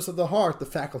the service of the heart, the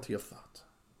faculty of thought.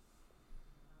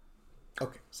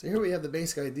 Okay, so here we have the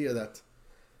basic idea that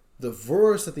the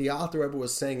verse that the Alter Rebbe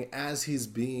was saying as he's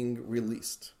being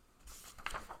released.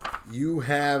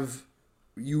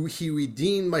 He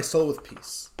redeemed my soul with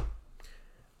peace.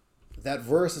 That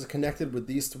verse is connected with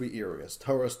these three areas: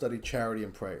 Torah study, charity,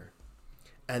 and prayer.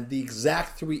 And the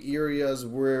exact three areas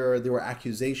where there were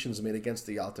accusations made against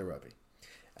the Alter Rebbe.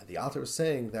 And the Alter was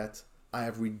saying that I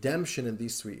have redemption in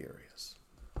these three areas.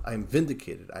 I am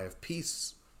vindicated. I have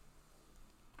peace.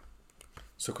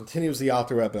 So continues the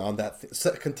Alter Rebbe on that.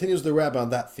 Continues the Rebbe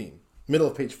on that theme. Middle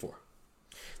of page 4.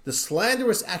 The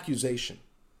slanderous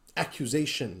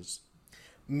accusations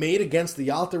made against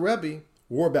the Alter Rebbe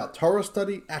were about Torah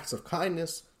study, acts of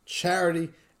kindness, charity,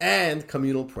 and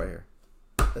communal prayer.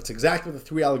 That's exactly what the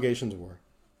three allegations were.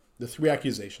 The three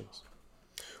accusations.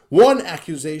 One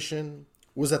accusation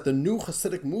was that the new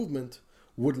chassidic movement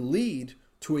would lead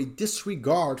to a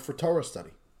disregard for Torah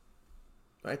study.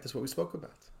 Right? That's what we spoke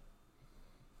about.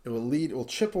 It will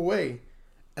chip away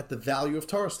at the value of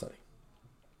Torah study.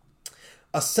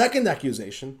 A second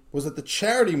accusation was that the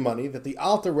charity money that the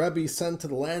Alter Rebbe sent to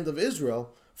the land of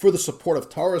Israel for the support of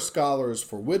Torah scholars,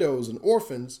 for widows and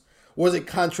orphans, was a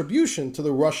contribution to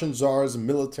the Russian Tsar's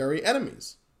military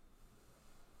enemies.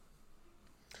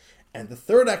 And the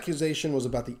third accusation was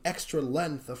about the extra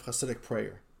length of Chassidic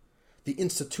prayer, the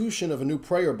institution of a new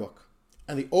prayer book,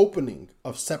 and the opening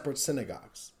of separate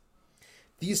synagogues.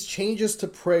 These changes to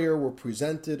prayer were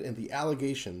presented in the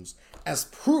allegations as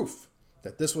proof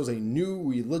that this was a new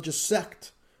religious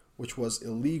sect which was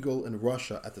illegal in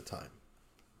Russia at the time.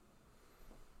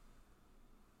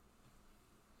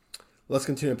 Let's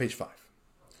continue on page 5.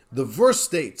 The verse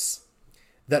states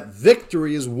that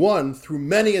victory is won through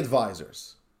many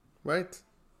advisors. Right?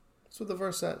 That's what the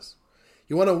verse says.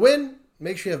 You want to win?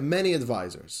 Make sure you have many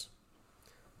advisors.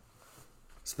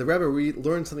 So the Rebbe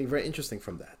learned something very interesting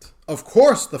from that. Of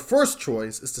course, the first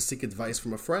choice is to seek advice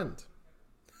from a friend.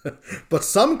 But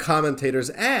some commentators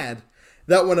add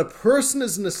that when a person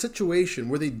is in a situation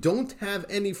where they don't have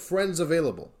any friends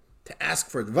available to ask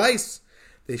for advice,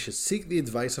 they should seek the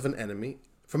advice of an enemy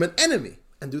from an enemy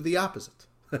and do the opposite.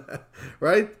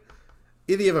 Right?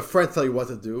 Either you have a friend tell you what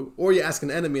to do, or you ask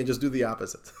an enemy and just do the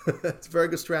opposite. It's a very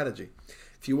good strategy.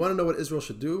 If you want to know what Israel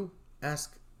should do,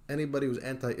 ask anybody who's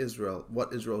anti-Israel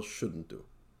what Israel shouldn't do.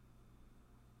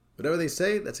 Whatever they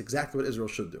say, that's exactly what Israel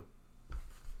should do.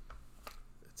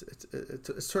 It's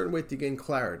a certain way to gain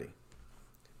clarity.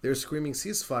 They're screaming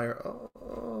ceasefire.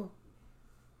 Oh,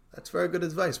 that's very good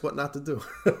advice, what not to do.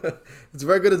 It's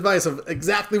very good advice of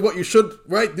exactly what you should,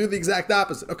 right? Do the exact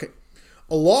opposite. Okay.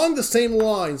 Along the same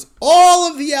lines,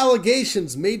 all of the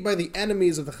allegations made by the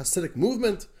enemies of the Chassidic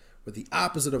movement were the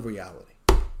opposite of reality.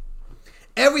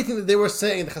 Everything that they were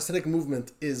saying the Chassidic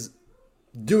movement is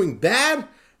doing bad,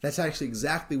 that's actually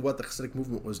exactly what the Chassidic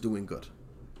movement was doing good.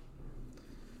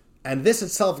 And this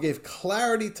itself gave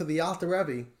clarity to the Alter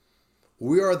Rebbe.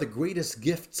 We are the greatest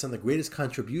gifts and the greatest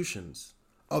contributions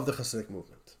of the Chassidic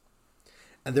movement.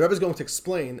 And the Rebbe is going to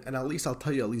explain, and at least I'll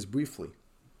tell you at least briefly,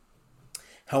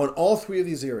 how in all three of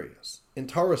these areas, in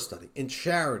Torah study, in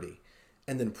charity,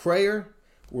 and in prayer,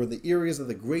 were the areas of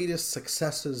the greatest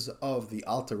successes of the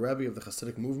Alter Rebbe, of the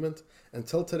Chassidic movement.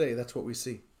 Until today, that's what we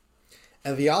see.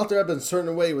 And the Alter Rebbe, in a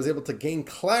certain way, was able to gain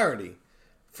clarity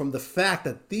from the fact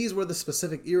that these were the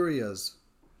specific areas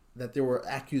that there were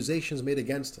accusations made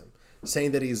against him,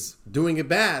 saying that he's doing it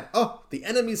bad. Oh, the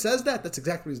enemy says that? That's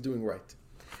exactly what he's doing right.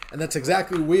 And that's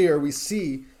exactly where we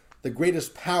see the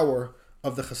greatest power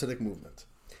of the Chassidic movement.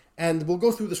 And we'll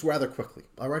go through this rather quickly,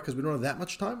 all right? Because we don't have that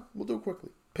much time. We'll do it quickly.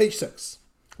 Page 6.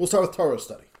 We'll start with Torah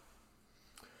study.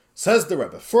 Says the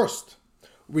Rebbe, first,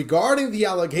 regarding the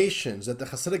allegations that the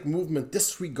Chassidic movement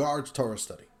disregards Torah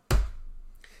study,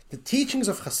 the teachings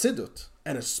of Chassidut,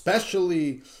 and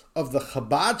especially of the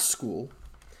Chabad school,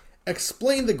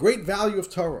 explain the great value of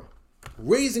Torah,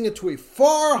 raising it to a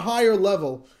far higher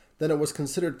level than it was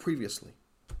considered previously.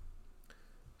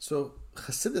 So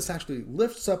Chassidus actually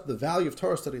lifts up the value of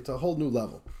Torah study to a whole new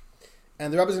level.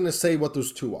 And the Rebbe is going to say what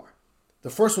those two are. The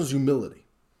first one is humility.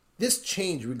 This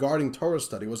change regarding Torah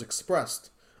study was expressed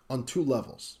on two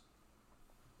levels.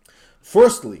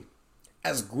 Firstly,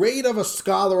 as great of a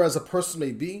scholar as a person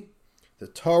may be, the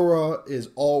Torah is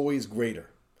always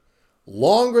greater,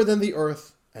 longer than the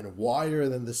earth and wider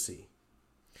than the sea.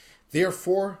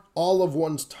 Therefore, all of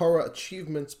one's Torah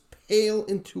achievements pale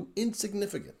into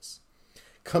insignificance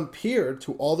compared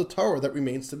to all the Torah that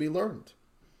remains to be learned.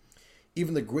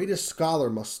 Even the greatest scholar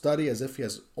must study as if he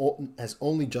has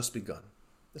only just begun.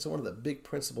 This is one of the big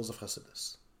principles of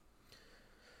Chassidus.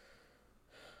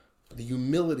 The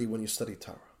humility when you study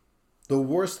Torah. The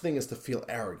worst thing is to feel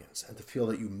arrogance and to feel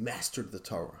that you mastered the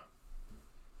Torah.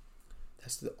 There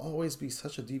has to always be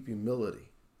such a deep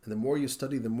humility. And the more you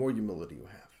study, the more humility you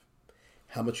have.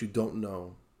 How much you don't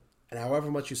know. And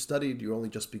however much you studied, you're only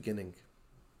just beginning.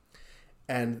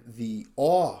 And the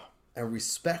awe and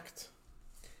respect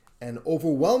and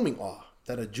overwhelming awe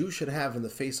that a Jew should have in the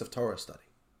face of Torah study.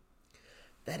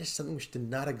 That is something which did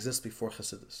not exist before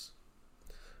Chassidus.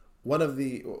 One of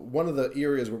the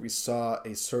areas where we saw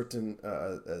a certain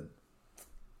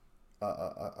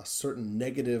certain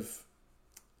negative,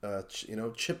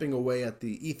 chipping away at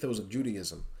the ethos of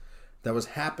Judaism that was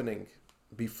happening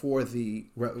before the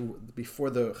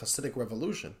Hasidic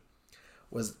revolution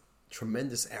was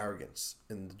tremendous arrogance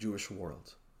in the Jewish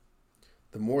world.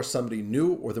 The more somebody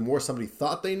knew, or the more somebody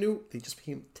thought they knew, they just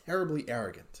became terribly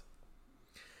arrogant,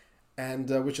 and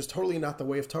which is totally not the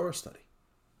way of Torah study.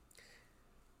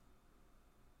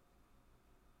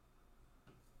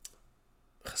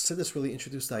 Chassidus really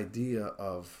introduced the idea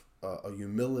of a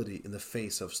humility in the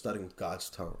face of studying God's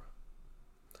Torah.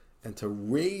 and to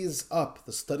raise up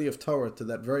the study of Torah to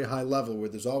that very high level where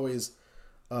there's always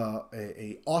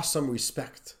a awesome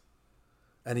respect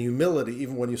and humility,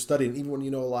 even when you study and even when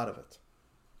you know a lot of it.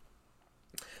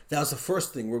 That was the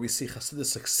first thing where we see Chassidus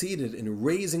succeeded in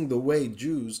raising the way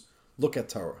Jews look at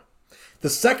Torah. The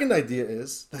second idea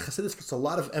is that Chassidus puts a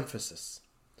lot of emphasis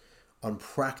on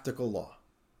practical law.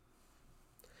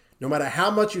 No matter how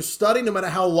much you study, no matter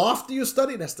how lofty you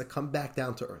study, it has to come back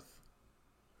down to earth.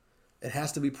 It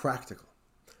has to be practical.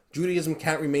 Judaism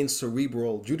can't remain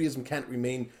cerebral. Judaism can't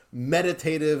remain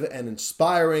meditative and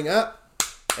inspiring.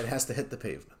 It has to hit the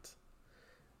pavement.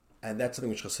 And that's something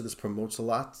which Chassidus promotes a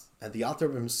lot. And the Alter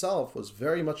Rebbe himself was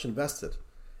very much invested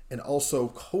in also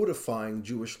codifying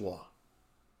Jewish law,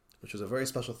 which was a very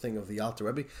special thing of the Alter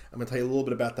Rebbe. I'm going to tell you a little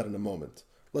bit about that in a moment.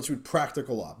 Let's read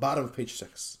practical law, bottom of page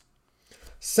 6.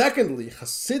 Secondly,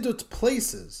 Chassidut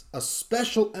places a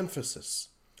special emphasis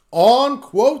on,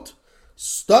 quote,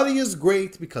 study is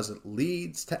great because it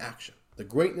leads to action. The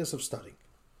greatness of studying.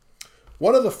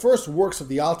 One of the first works of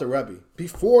the Alter Rebbe,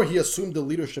 before he assumed the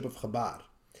leadership of Chabad,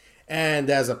 and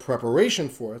as a preparation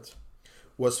for it,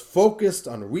 was focused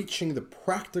on reaching the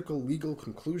practical legal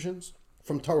conclusions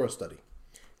from Torah study.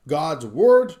 God's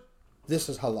word, this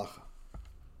is halacha.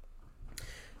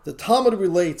 The Talmud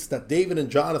relates that David and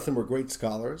Jonathan were great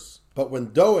scholars, but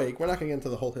when Doeg, we're not going to get into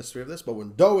the whole history of this, but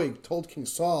when Doeg told King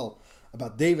Saul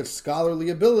about David's scholarly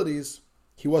abilities,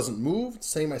 he wasn't moved,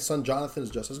 saying my son Jonathan is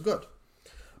just as good.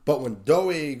 But when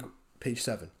Doeg, page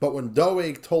 7, but when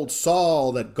Doeg told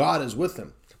Saul that God is with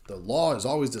him, the law is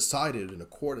always decided in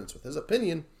accordance with his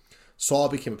opinion, Saul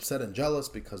became upset and jealous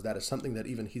because that is something that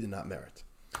even he did not merit.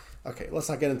 Okay, let's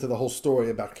not get into the whole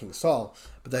story about King Saul,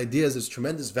 but the idea is there's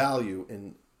tremendous value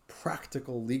in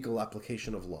practical legal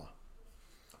application of law.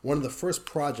 One of the first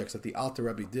projects that the Alter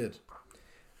Rebbe did,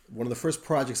 one of the first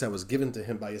projects that was given to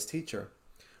him by his teacher,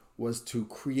 was to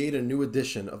create a new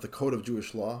edition of the Code of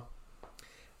Jewish Law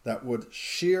that would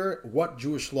share what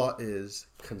Jewish law is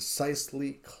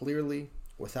concisely, clearly,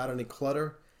 without any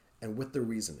clutter, and with the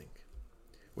reasoning,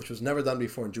 which was never done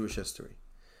before in Jewish history.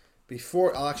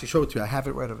 Before, I'll actually show it to you. I have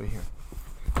it right over here.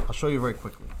 I'll show you very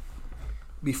quickly.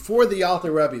 Before the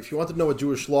Alter Rebbe, if you want to know what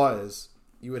Jewish law is,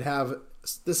 you would have,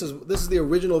 this is the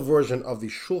original version of the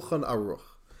Shulchan Aruch.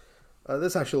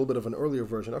 This is actually a little bit of an earlier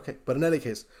version. Okay, but in any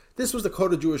case, this was the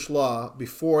Code of Jewish Law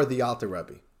before the Alter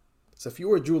Rebbe. So if you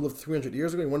were a Jew who lived 300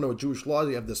 years ago, you want to know what Jewish law is,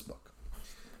 you have this book.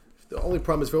 The only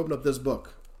problem is if you open up this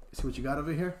book, you see what you got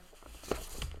over here?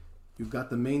 You've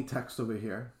got the main text over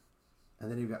here,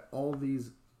 and then you've got all these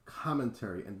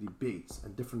commentary and debates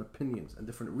and different opinions and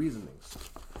different reasonings.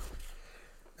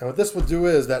 And what this would do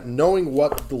is that knowing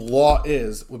what the law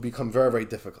is would become very, very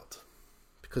difficult.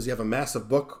 Because you have a massive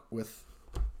book with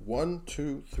 1,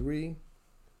 2, 3,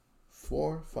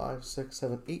 4, 5, 6,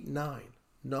 7, 8,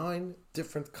 9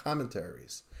 different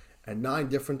commentaries and 9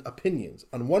 different opinions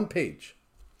on one page.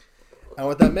 And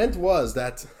what that meant was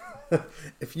that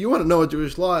if you want to know what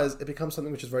Jewish law is, it becomes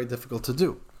something which is very difficult to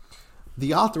do.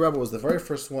 The Alter Rebbe was the very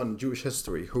first one in Jewish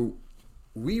history who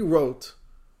rewrote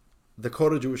the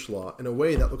Code of Jewish Law in a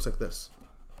way that looks like this.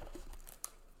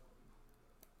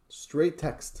 Straight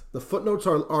text. The footnotes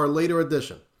are a later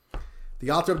addition. The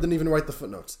Alter Rebbe didn't even write the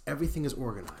footnotes. Everything is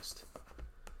organized.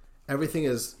 Everything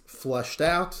is fleshed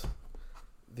out.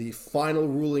 The final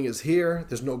ruling is here.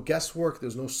 There's no guesswork.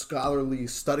 There's no scholarly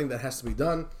studying that has to be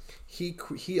done.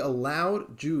 He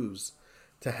allowed Jews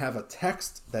to have a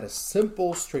text that is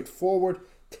simple, straightforward,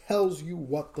 tells you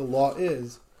what the law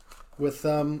is, with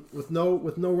no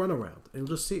runaround. And you'll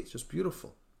just see it's just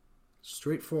beautiful,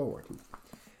 straightforward.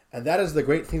 And that is the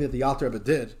great thing that the Alter Rebbe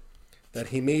did, that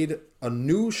he made a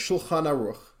new Shulchan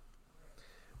Aruch,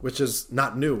 which is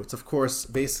not new. It's of course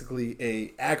basically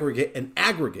an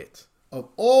aggregate of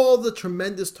all the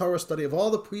tremendous Torah study of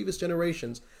all the previous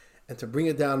generations, and to bring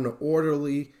it down in an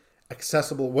orderly,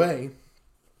 accessible way.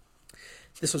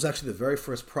 This was actually the very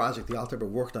first project the Alter Rebbe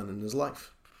worked on in his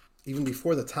life. Even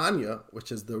before the Tanya,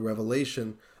 which is the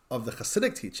revelation of the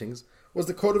chassidic teachings, was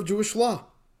the Code of Jewish Law.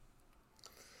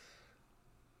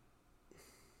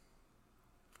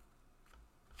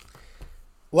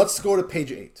 Let's go to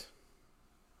page 8.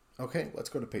 Okay, let's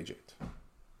go to page 8.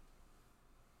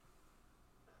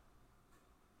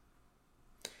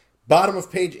 Bottom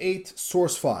of page 8,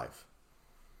 source 5.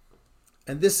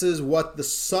 And this is what the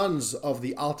sons of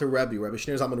the Alter Rebbe, Rabbi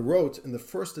Schneur Zalman, wrote in the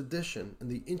first edition, in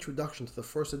the introduction to the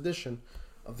first edition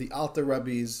of the Alter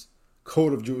Rebbe's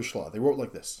Code of Jewish Law. They wrote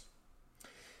like this.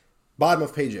 Bottom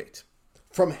of page 8.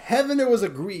 From heaven it was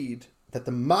agreed that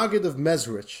the Maggid of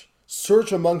Mezrich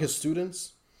search among his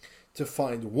students to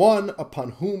find one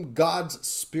upon whom God's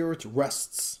Spirit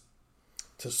rests,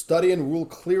 to study and rule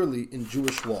clearly in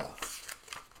Jewish law.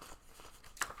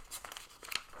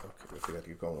 Okay, I forgot to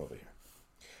keep going over here.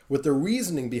 With the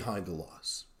reasoning behind the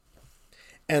laws,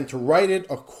 and to write it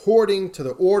according to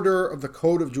the order of the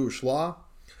code of Jewish law,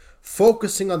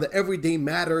 focusing on the everyday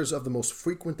matters of the most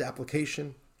frequent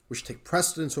application, which take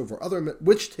precedence over other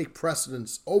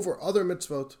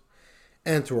mitzvot,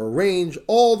 and to arrange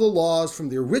all the laws from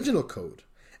the original code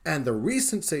and the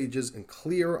recent sages in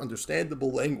clear,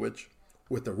 understandable language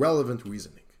with the relevant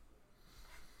reasoning.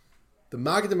 The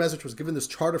Maggid Mezrich was given this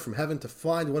charter from heaven to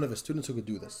find one of his students who could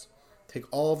do this. Take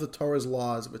all of the Torah's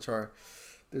laws, which are,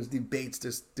 there's debates,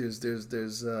 there's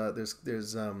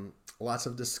lots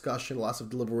of discussion, lots of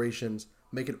deliberations.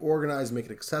 Make it organized, make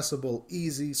it accessible,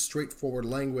 easy, straightforward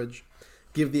language.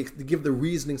 Give the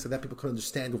reasoning so that people can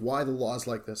understand why the law is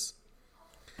like this.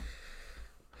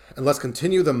 And let's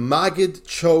continue. The Maggid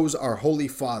chose our Holy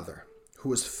Father, who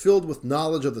was filled with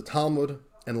knowledge of the Talmud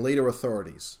and later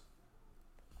authorities.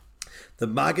 The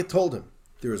Maggid told him,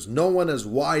 "There is no one as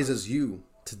wise as you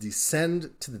to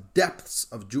descend to the depths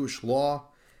of Jewish law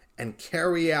and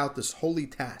carry out this holy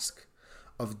task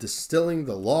of distilling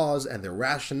the laws and their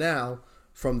rationale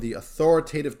from the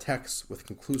authoritative texts with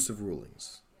conclusive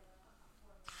rulings."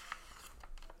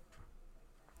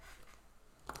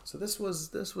 So this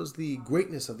was the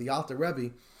greatness of the Alter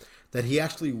Rebbe, that he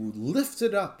actually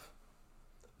lifted up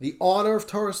the honor of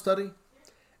Torah study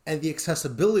and the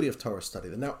accessibility of Torah study.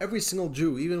 That now every single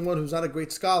Jew, even one who's not a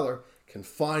great scholar, can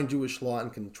find Jewish law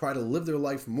and can try to live their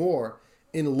life more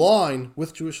in line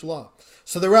with Jewish law.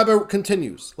 So the Rebbe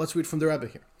continues. Let's read from the Rebbe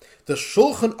here. The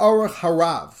Shulchan Aruch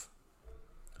Harav.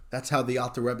 That's how the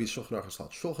Alter Rebbe's Shulchan Aruch is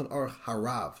called. Shulchan Aruch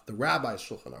Harav, the rabbi's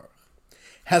Shulchan Aruch,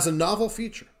 has a novel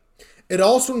feature. It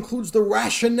also includes the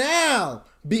rationale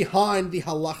behind the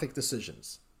halachic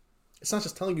decisions. It's not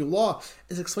just telling you law,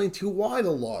 it's explaining to you why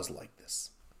the law is like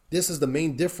this. This is the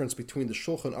main difference between the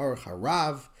Shulchan Aruch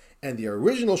Harav and the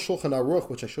original Shulchan Aruch,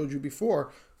 which I showed you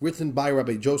before, written by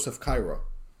Rabbi Joseph Cairo.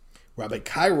 Rabbi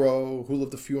Cairo, who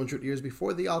lived a few hundred years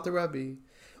before the Alter Rebbe,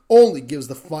 only gives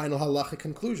the final halachic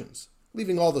conclusions,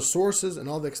 leaving all the sources and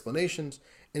all the explanations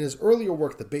in his earlier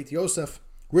work, the Beit Yosef,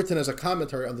 written as a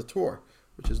commentary on the Torah,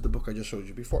 which is the book I just showed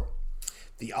you before.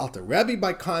 The Alter Rebbe,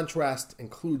 by contrast,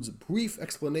 includes brief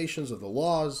explanations of the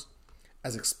laws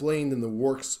as explained in the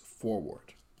work's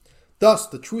foreword. Thus,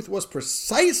 the truth was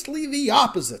precisely the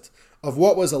opposite of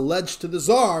what was alleged to the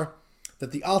Czar,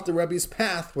 that the Alter Rebbe's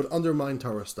path would undermine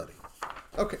Torah study.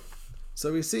 Okay,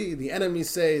 so we see the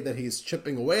enemies say that he's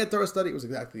chipping away at Torah study. It was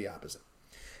exactly the opposite.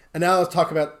 And now let's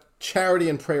talk about charity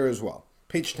and prayer as well.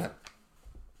 Page 10.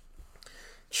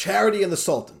 Charity and the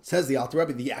Sultan. Says the Alter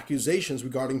Rebbe, the accusations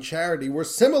regarding charity were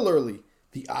similarly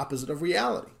the opposite of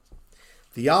reality.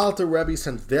 The Alter Rebbe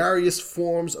sent various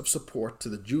forms of support to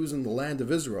the Jews in the land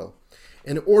of Israel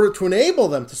in order to enable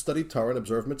them to study Torah and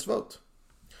observe mitzvot.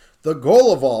 The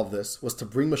goal of all of this was to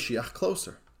bring Mashiach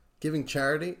closer. Giving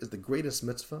charity is the greatest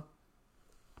mitzvah,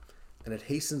 and it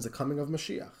hastens the coming of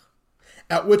Mashiach,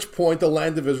 at which point the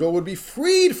land of Israel would be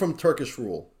freed from Turkish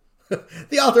rule.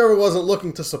 The Alter Rebbe wasn't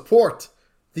looking to support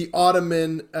the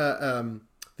Ottoman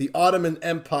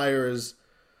Empire's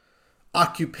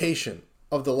occupation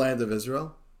of the land of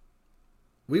Israel.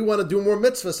 We want to do more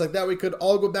mitzvahs like that. We could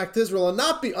all go back to Israel and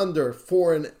not be under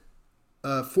foreign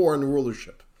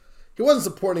rulership. He wasn't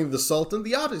supporting the Sultan.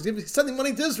 The opposite. He was sending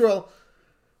money to Israel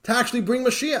to actually bring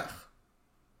Mashiach.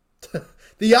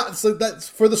 So that's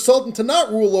for the Sultan to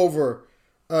not rule over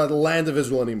the land of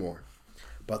Israel anymore.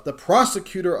 But the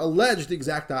prosecutor alleged the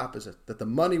exact opposite, that the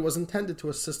money was intended to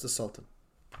assist the Sultan.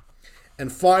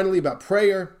 And finally, about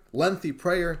prayer, lengthy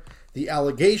prayer, the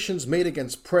allegations made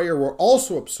against prayer were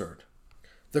also absurd.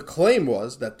 The claim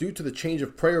was that due to the change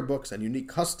of prayer books and unique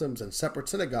customs and separate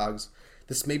synagogues,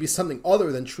 this may be something other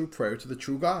than true prayer to the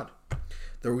true God.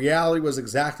 The reality was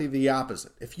exactly the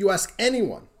opposite. If you ask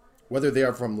anyone, whether they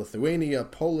are from Lithuania,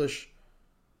 Polish,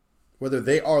 whether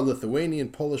they are Lithuanian,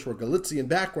 Polish, or Galician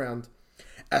background,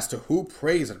 as to who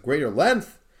prays at greater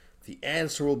length, the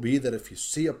answer will be that if you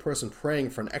see a person praying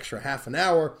for an extra half an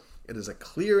hour, it is a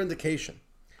clear indication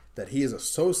that he is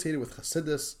associated with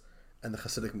Chassidus and the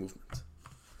Chassidic movement.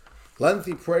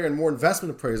 Lengthy prayer and more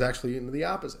investment in prayer is actually the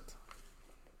opposite.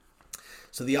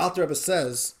 So the Alter Rebbe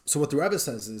says, what the Rebbe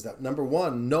says is that, number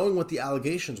one, knowing what the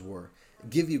allegations were,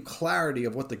 give you clarity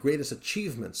of what the greatest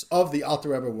achievements of the Alter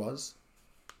Rebbe was.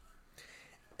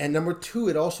 And number two,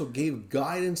 it also gave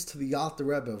guidance to the Alter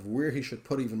Rebbe of where he should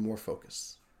put even more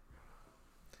focus.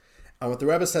 And what the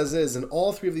Rebbe says is, in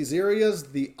all three of these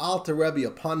areas, the Alter Rebbe,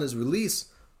 upon his release,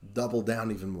 doubled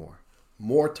down even more.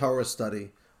 More Torah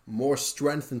study, more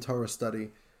strength in Torah study,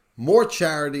 more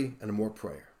charity, and more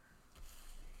prayer.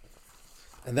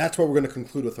 And that's what we're going to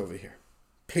conclude with over here.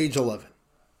 Page 11.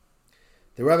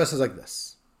 The Rebbe says like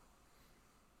this.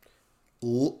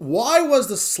 Why was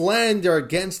the slander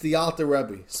against the Alter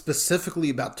Rebbe specifically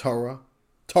about Torah,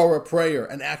 prayer,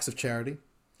 and acts of charity?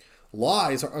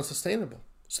 Lies are unsustainable.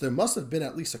 So there must have been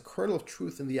at least a kernel of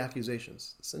truth in the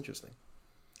accusations. It's interesting.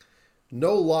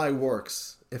 No lie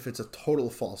works if it's a total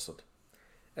falsehood.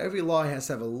 Every lie has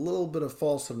to have a little bit of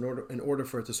falsehood in order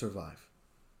for it to survive.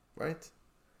 Right?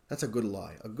 That's a good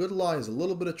lie. A good lie is a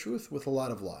little bit of truth with a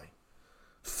lot of lie.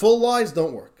 Full lies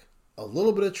don't work. A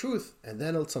little bit of truth and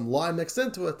then some lie mixed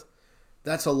into it,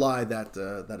 that's a lie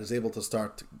that is able to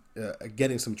start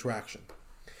getting some traction.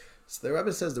 So the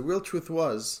Rebbe says the real truth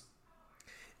was,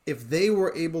 if they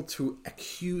were able to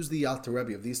accuse the Alter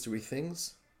Rebbe of these three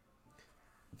things,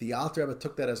 the Alter Rebbe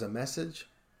took that as a message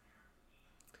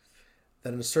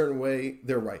that in a certain way,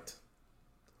 they're right.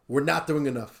 We're not doing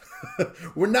enough.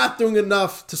 We're not doing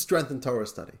enough to strengthen Torah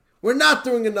study. We're not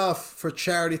doing enough for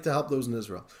charity to help those in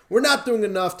Israel. We're not doing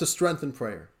enough to strengthen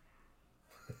prayer.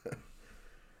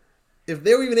 If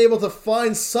they were even able to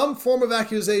find some form of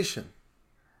accusation,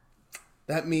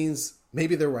 that means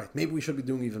maybe they're right. Maybe we should be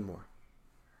doing even more.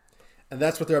 And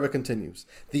that's what the Rebbe continues.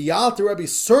 The Alter Rebbe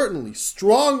certainly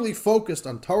strongly focused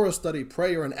on Torah study,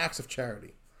 prayer, and acts of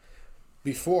charity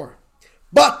before.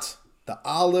 But the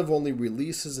olive only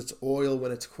releases its oil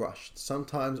when it's crushed.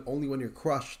 Sometimes only when you're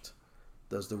crushed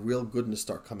does the real goodness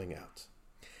start coming out.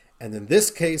 And in this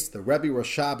case, the Rebbe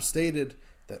Rashab stated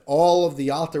that all of the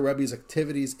Alter Rebbe's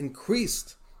activities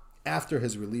increased after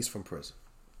his release from prison.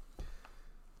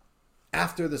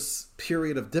 After this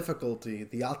period of difficulty,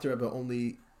 the Alter Rebbe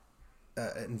only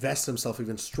invests himself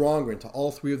even stronger into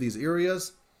all three of these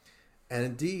areas. And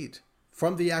indeed,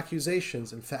 from the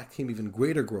accusations, in fact, came even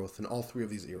greater growth in all three of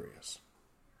these areas.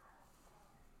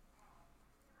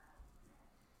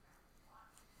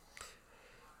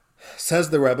 Says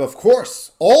the Rebbe, of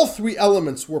course, all three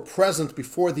elements were present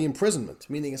before the imprisonment,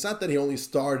 meaning it's not that he only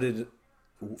started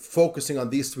focusing on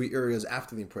these three areas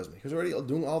after the imprisonment. He was already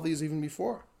doing all these even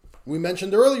before. We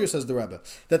mentioned earlier, says the Rebbe,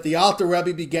 that the Alter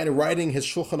Rebbe began writing his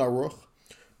Shulchan Aruch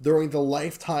during the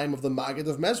lifetime of the Maggid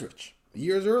of Mezrich,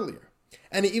 years earlier.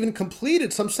 And he even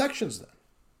completed some sections then.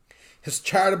 His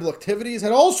charitable activities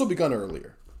had also begun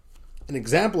earlier. An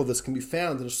example of this can be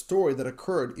found in a story that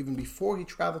occurred even before he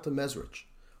traveled to Mezrich.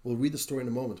 We'll read the story in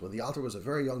a moment. When the Alter was a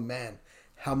very young man,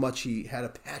 how much he had a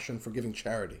passion for giving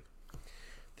charity.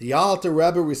 The Alter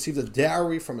Rebbe received a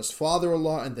dowry from his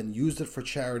father-in-law and then used it for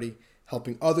charity,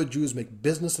 helping other Jews make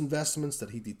business investments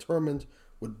that he determined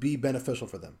would be beneficial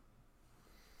for them.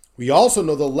 We also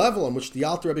know the level on which the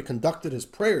Alter Rebbe conducted his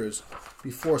prayers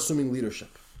before assuming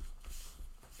leadership.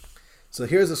 So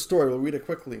here's a story. We'll read it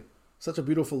quickly. Such a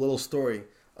beautiful little story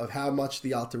of how much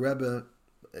the Alter Rebbe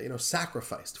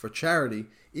sacrificed for charity,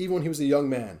 even when he was a young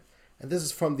man. And this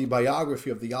is from the biography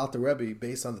of the Alter Rebbe,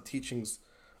 based on the teachings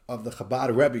of the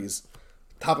Chabad Rebbes,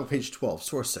 top of page 12,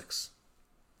 source 6.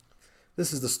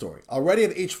 This is the story. Already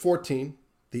at age 14,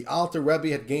 the Alter Rebbe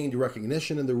had gained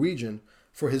recognition in the region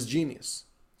for his genius.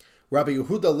 Rabbi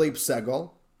Yehuda Leib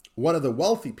Segal, one of the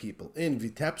wealthy people in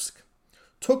Vitebsk,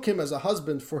 took him as a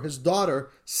husband for his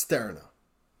daughter, Sterna.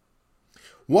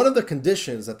 One of the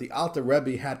conditions that the Alter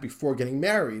Rebbe had before getting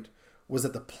married was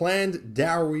that the planned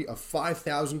dowry of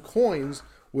 5,000 coins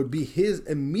would be his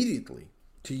immediately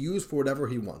to use for whatever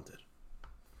he wanted.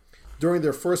 During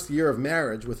their first year of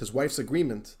marriage, with his wife's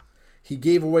agreement, he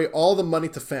gave away all the money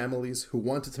to families who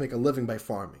wanted to make a living by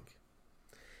farming.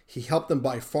 He helped them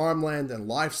buy farmland and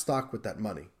livestock with that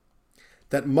money.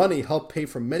 That money helped pay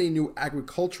for many new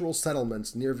agricultural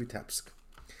settlements near Vitebsk.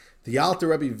 The Alter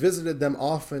Rebbe visited them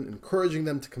often, encouraging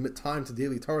them to commit time to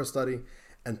daily Torah study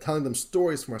and telling them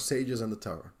stories from our sages and the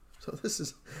Torah. So this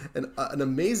is an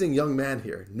amazing young man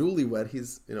here, newlywed.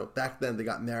 He's, back then they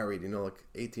got married, like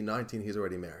 18, 19, he's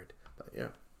already married. But yeah.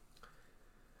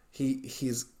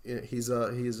 He's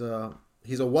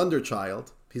a wonder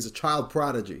child. He's a child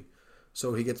prodigy.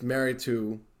 So he gets married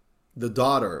to the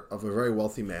daughter of a very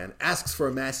wealthy man, asks for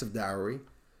a massive dowry,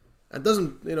 and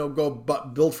doesn't, go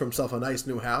build for himself a nice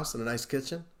new house and a nice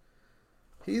kitchen.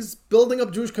 He's building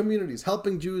up Jewish communities,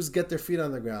 helping Jews get their feet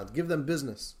on the ground, give them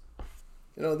business.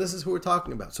 This is who we're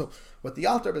talking about. So what the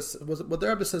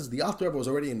Rebbe says, the Alter Rebbe was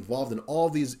already involved in all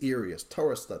these areas,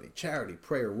 Torah study, charity,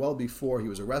 prayer, well before he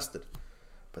was arrested.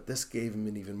 But this gave him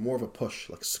an even more of a push,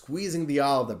 like squeezing the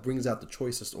olive that brings out the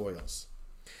choicest oils.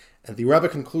 And the Rebbe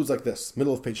concludes like this,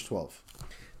 middle of page 12.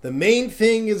 The main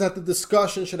thing is that the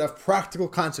discussion should have practical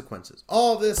consequences.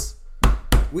 All this,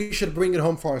 we should bring it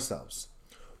home for ourselves.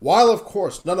 While, of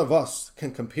course, none of us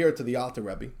can compare to the Alter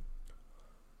Rebbe,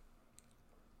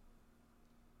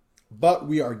 but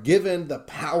we are given the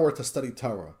power to study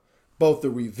Torah, both the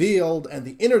revealed and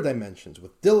the inner dimensions,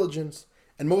 with diligence,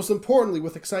 and most importantly,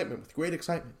 with excitement, with great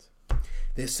excitement.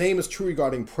 The same is true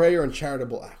regarding prayer and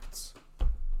charitable acts.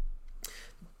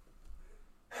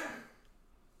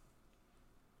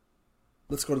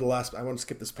 Let's go to the last. I want to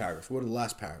skip this paragraph. We'll go to the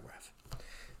last paragraph.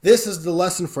 This is the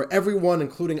lesson for everyone,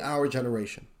 including our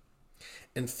generation.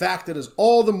 In fact, it is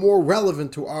all the more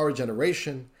relevant to our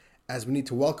generation, as we need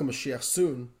to welcome Mashiach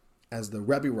soon, as the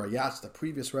Rebbe Rayatz, the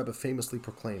previous Rebbe, famously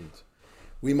proclaimed.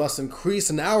 We must increase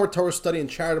in our Torah study and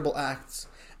charitable acts,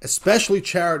 especially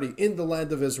charity in the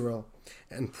land of Israel,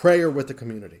 and prayer with the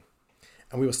community.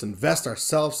 And we must invest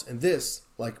ourselves in this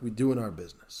like we do in our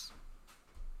business.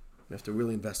 We have to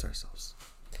really invest ourselves.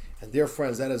 And dear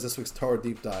friends, that is this week's Torah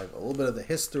Deep Dive. A little bit of the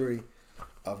history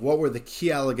of what were the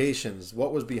key allegations,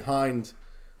 what was behind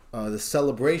the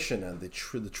celebration and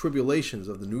the tribulations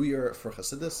of the New Year for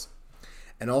Chassidus,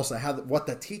 and also what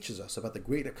that teaches us about the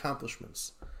great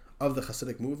accomplishments of the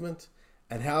Chassidic movement,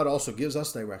 and how it also gives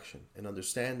us direction in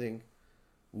understanding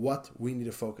what we need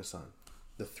to focus on.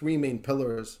 The three main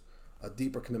pillars: a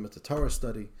deeper commitment to Torah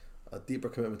study, a deeper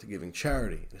commitment to giving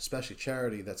charity, and especially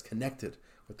charity that's connected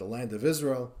with the land of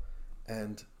Israel,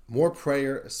 and more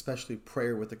prayer, especially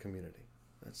prayer with the community.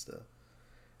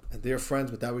 And dear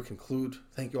friends, with that we conclude.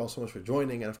 Thank you all so much for joining. And